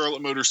to the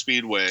Charlotte Motor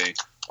Speedway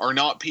are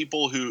not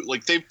people who,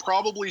 like, they've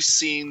probably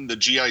seen the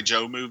G.I.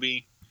 Joe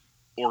movie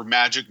or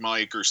Magic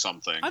Mike or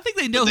something. I think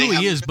they know who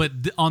he is, but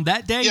on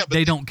that day,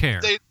 they don't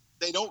care.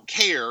 They don't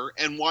care,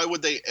 and why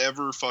would they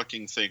ever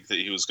fucking think that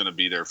he was going to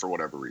be there for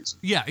whatever reason?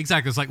 Yeah,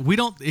 exactly. It's like, we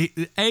don't,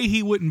 A,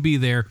 he wouldn't be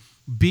there,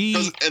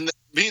 B,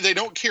 they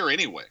don't care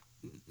anyway.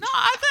 No,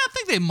 I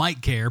think they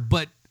might care,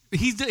 but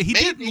he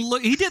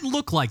didn't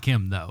look like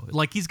him though.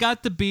 Like, he's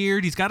got the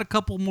beard, he's got a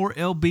couple more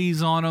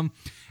LBs on him,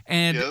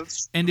 and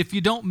if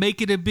you don't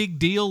make it a big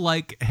deal,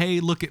 like,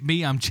 hey, look at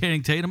me, I'm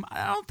Channing Tatum,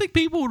 I don't think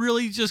people would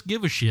really just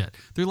give a shit.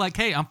 They're like,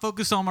 hey, I'm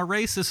focused on my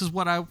race. This is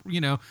what I'm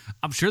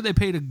sure they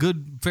paid a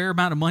good fair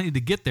amount of money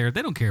to get there.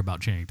 They don't care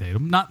about Channing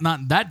Tatum, not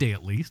that day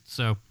at least.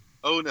 So.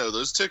 Oh no,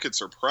 those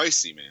tickets are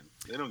pricey, man.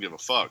 They don't give a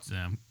fuck.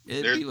 Yeah.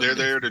 They're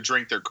there to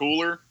drink their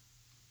cooler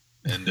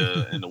and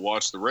to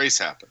watch the race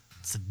happen.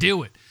 Let's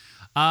do it.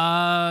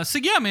 So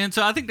yeah, man.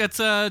 So I think that's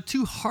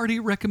two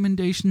hearty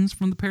recommendations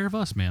from the pair of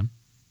us, man.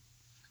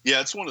 Yeah,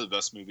 it's one of the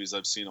best movies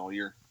I've seen all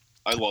year.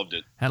 I loved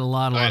it. Had a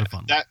lot of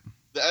fun. That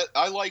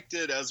I liked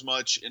it as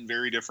much in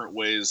very different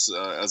ways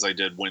as I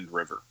did Wind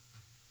River,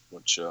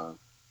 which I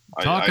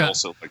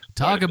also liked.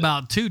 Talk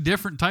about two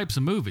different types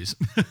of movies.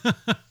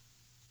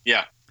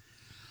 Yeah.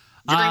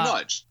 Very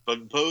much,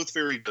 but both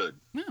very good.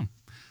 Yeah.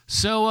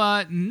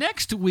 So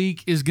next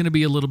week is going to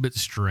be a little bit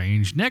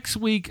strange. Next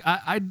week,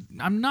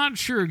 I'm not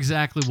sure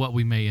exactly what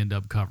we may end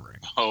up covering.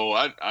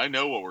 Oh, I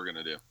know what we're going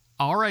to do.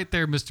 All right,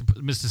 there,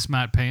 Mr.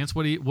 Smart Pants.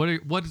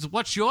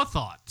 What's your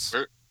thoughts?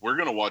 We're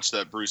going to watch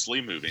that Bruce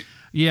Lee movie.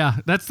 Yeah,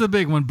 that's the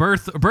big one.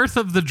 Birth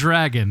of the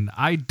Dragon.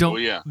 I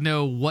don't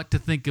know what to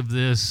think of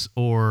this,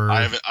 or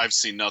I've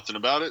seen nothing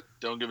about it.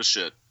 Don't give a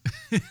shit.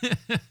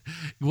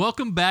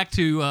 Welcome back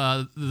to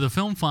the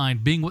Film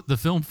Find, being what the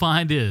Film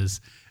Find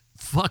is.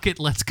 Fuck it,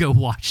 let's go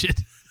watch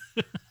it.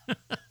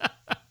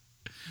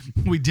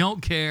 We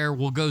don't care.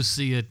 We'll go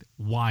see it.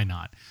 Why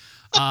not?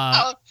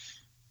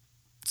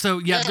 So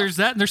yeah, there's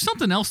that. And there's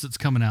something else that's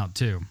coming out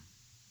too.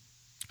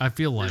 I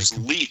feel like there's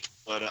Leap,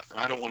 but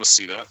I don't want to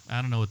see that.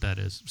 I don't know what that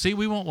is. See,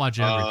 we won't watch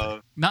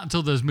everything. Not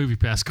until those movie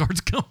pass cards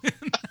come in.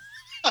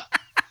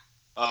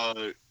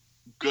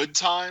 Good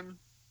Time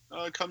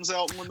comes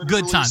out when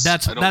Good Time.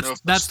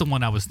 That's the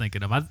one I was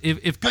thinking of.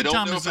 If Good Time is out here, I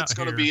don't know if it's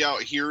going to be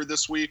out here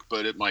this week,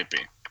 but it might be.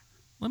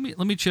 Let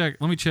me check.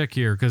 Let me check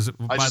here because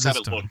I just had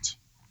it looked.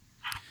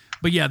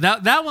 But yeah,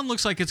 that one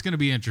looks like it's going to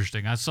be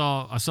interesting. I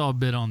saw a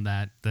bit on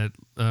that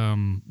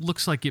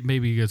looks like it may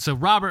be good. So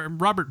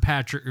Robert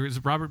Patrick, or is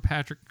it Robert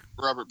Patrick?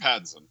 Robert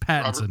Pattinson.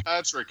 Robert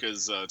Patrick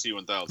is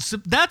T-1000. So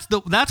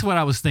that's what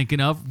I was thinking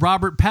of.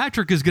 Robert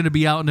Patrick is going to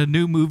be out in a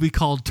new movie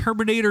called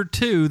Terminator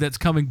 2 that's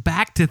coming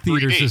back to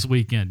theaters this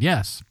weekend.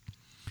 Yes.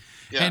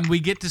 Yeah. And we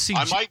get to see.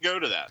 I might go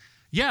to that.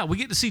 Yeah, we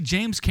get to see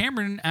James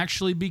Cameron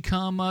actually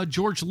become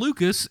George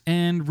Lucas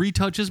and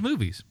retouch his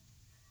movies.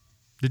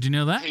 Did you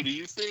know that? Hey, do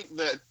you think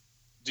that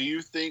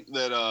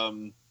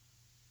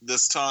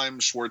this time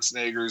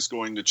Schwarzenegger is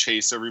going to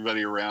chase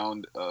everybody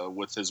around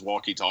with his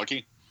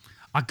walkie-talkie?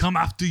 I come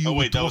after you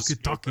with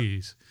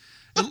walkie-talkies.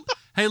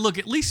 Hey, look,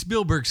 at least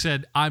Spielberg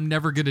said, I'm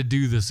never going to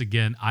do this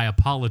again. I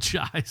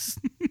apologize.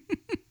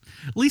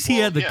 At least he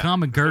had the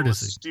common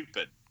courtesy.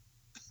 It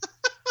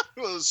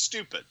was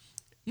stupid.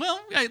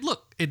 Well, hey,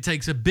 look, it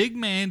takes a big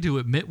man to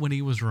admit when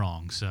he was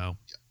wrong, so.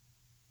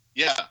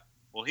 Yeah,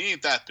 well, he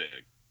ain't that big.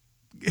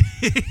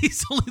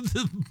 He's only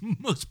the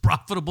most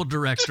profitable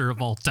director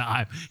of all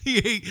time.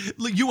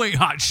 You ain't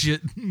hot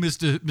shit,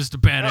 Mr.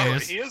 Badass. No,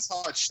 he is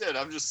hot shit.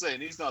 I'm just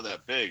saying he's not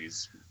that big.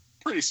 He's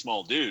a pretty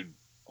small dude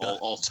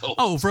All told.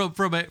 Oh,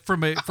 from a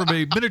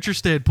miniature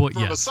standpoint,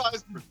 From yes. a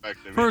size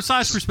perspective. From a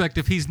size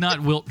perspective, he's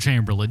not Wilt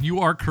Chamberlain. You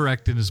are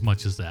correct in as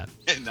much as that.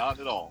 Not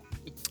at all.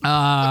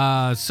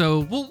 So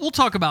we'll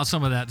talk about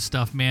some of that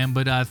stuff, man.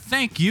 But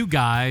thank you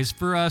guys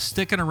for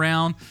sticking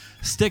around,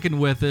 sticking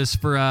with us.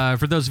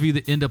 For those of you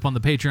that end up on the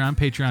Patreon,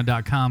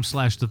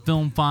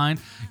 patreon.com/thefilmfind.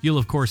 You'll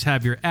of course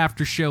have your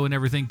after show and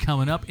everything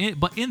coming up.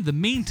 But in the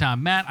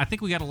meantime, Matt, I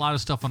think we got a lot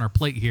of stuff on our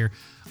plate here.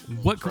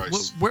 What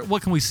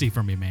can we see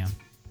from you, man?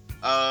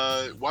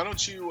 Why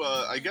don't you?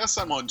 I guess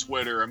I'm on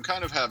Twitter. I'm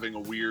kind of having a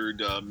weird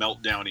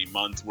meltdowny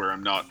month where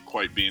I'm not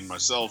quite being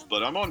myself,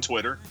 but I'm on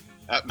Twitter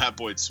at Matt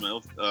Boyd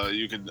Smith.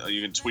 You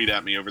can tweet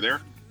at me over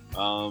there.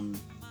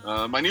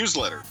 My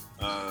newsletter,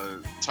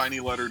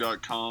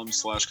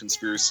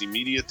 tinyletter.com/conspiracy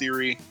media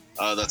theory.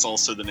 That's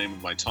also the name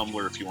of my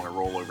Tumblr if you want to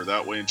roll over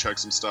that way and check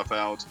some stuff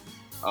out.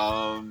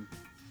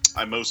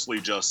 I mostly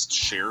just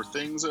share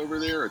things over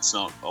there. It's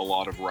not a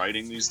lot of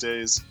writing these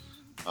days.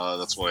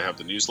 That's what I have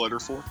the newsletter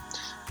for.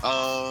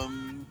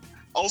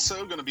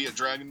 Also going to be at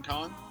Dragon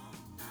Con.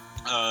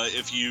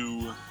 If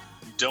you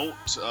don't,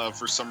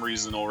 for some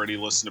reason, already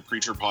listen to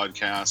Preacher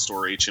Podcast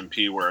or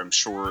HMP, where I'm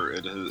sure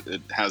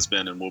it has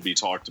been and will be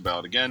talked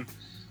about again,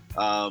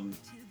 we're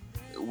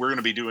going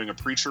to be doing a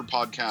Preacher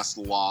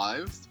Podcast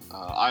live.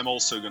 I'm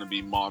also going to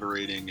be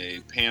moderating a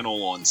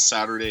panel on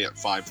Saturday at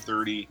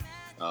 5:30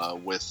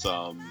 with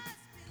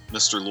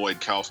Mr.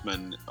 Lloyd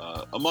Kaufman,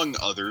 among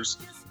others,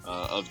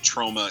 of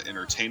Trauma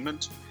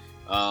Entertainment.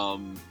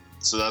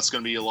 So that's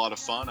going to be a lot of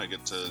fun. I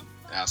get to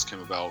ask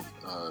him about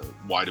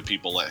why do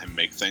people let him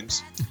make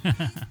things.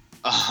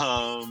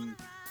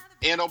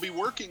 And I'll be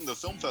working the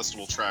film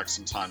festival track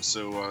sometime.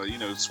 So,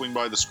 swing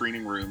by the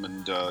screening room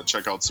and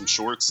check out some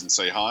shorts and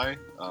say hi.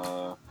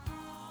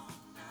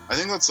 I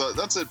think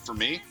that's it for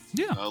me.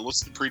 Yeah.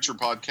 Listen to Preacher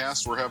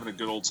Podcast. We're having a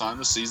good old time.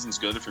 This season's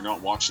good. If you're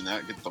not watching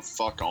that, get the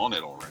fuck on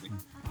it already.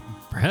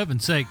 For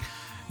heaven's sake.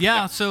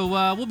 Yeah, so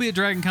we'll be at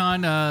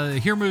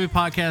DragonCon,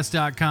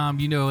 hearmoviepodcast.com,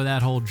 you know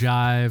that whole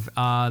jive,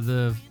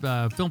 the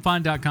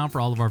filmfind.com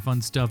for all of our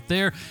fun stuff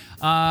there.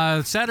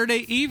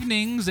 Saturday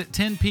evenings at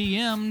 10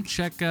 p.m.,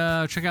 check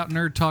out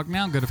Nerd Talk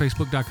Now. Go to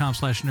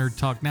facebook.com/Nerd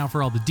Talk Now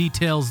for all the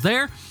details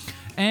there.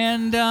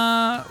 And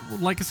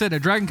like I said,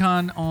 at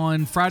DragonCon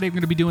on Friday, I'm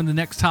going to be doing the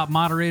Next Top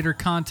Moderator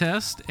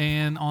contest.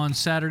 And on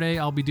Saturday,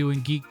 I'll be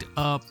doing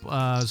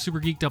Super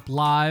Geeked Up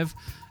Live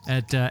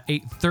at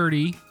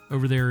 8:30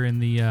 over there in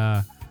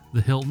the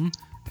Hilton.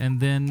 And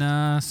then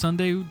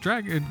Sunday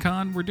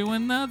DragonCon, we're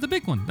doing the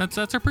big one. That's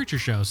our Preacher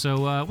show.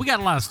 So we got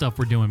a lot of stuff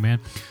we're doing, man.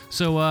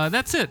 So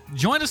that's it.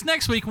 Join us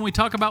next week when we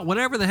talk about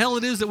whatever the hell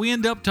it is that we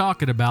end up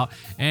talking about.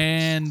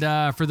 And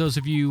for those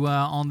of you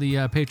on the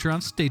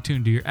Patreon, stay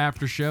tuned to your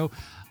after show.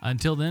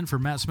 Until then, for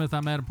Matt Smith,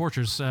 I'm Adam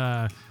Porches.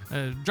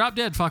 Drop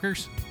dead,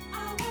 fuckers.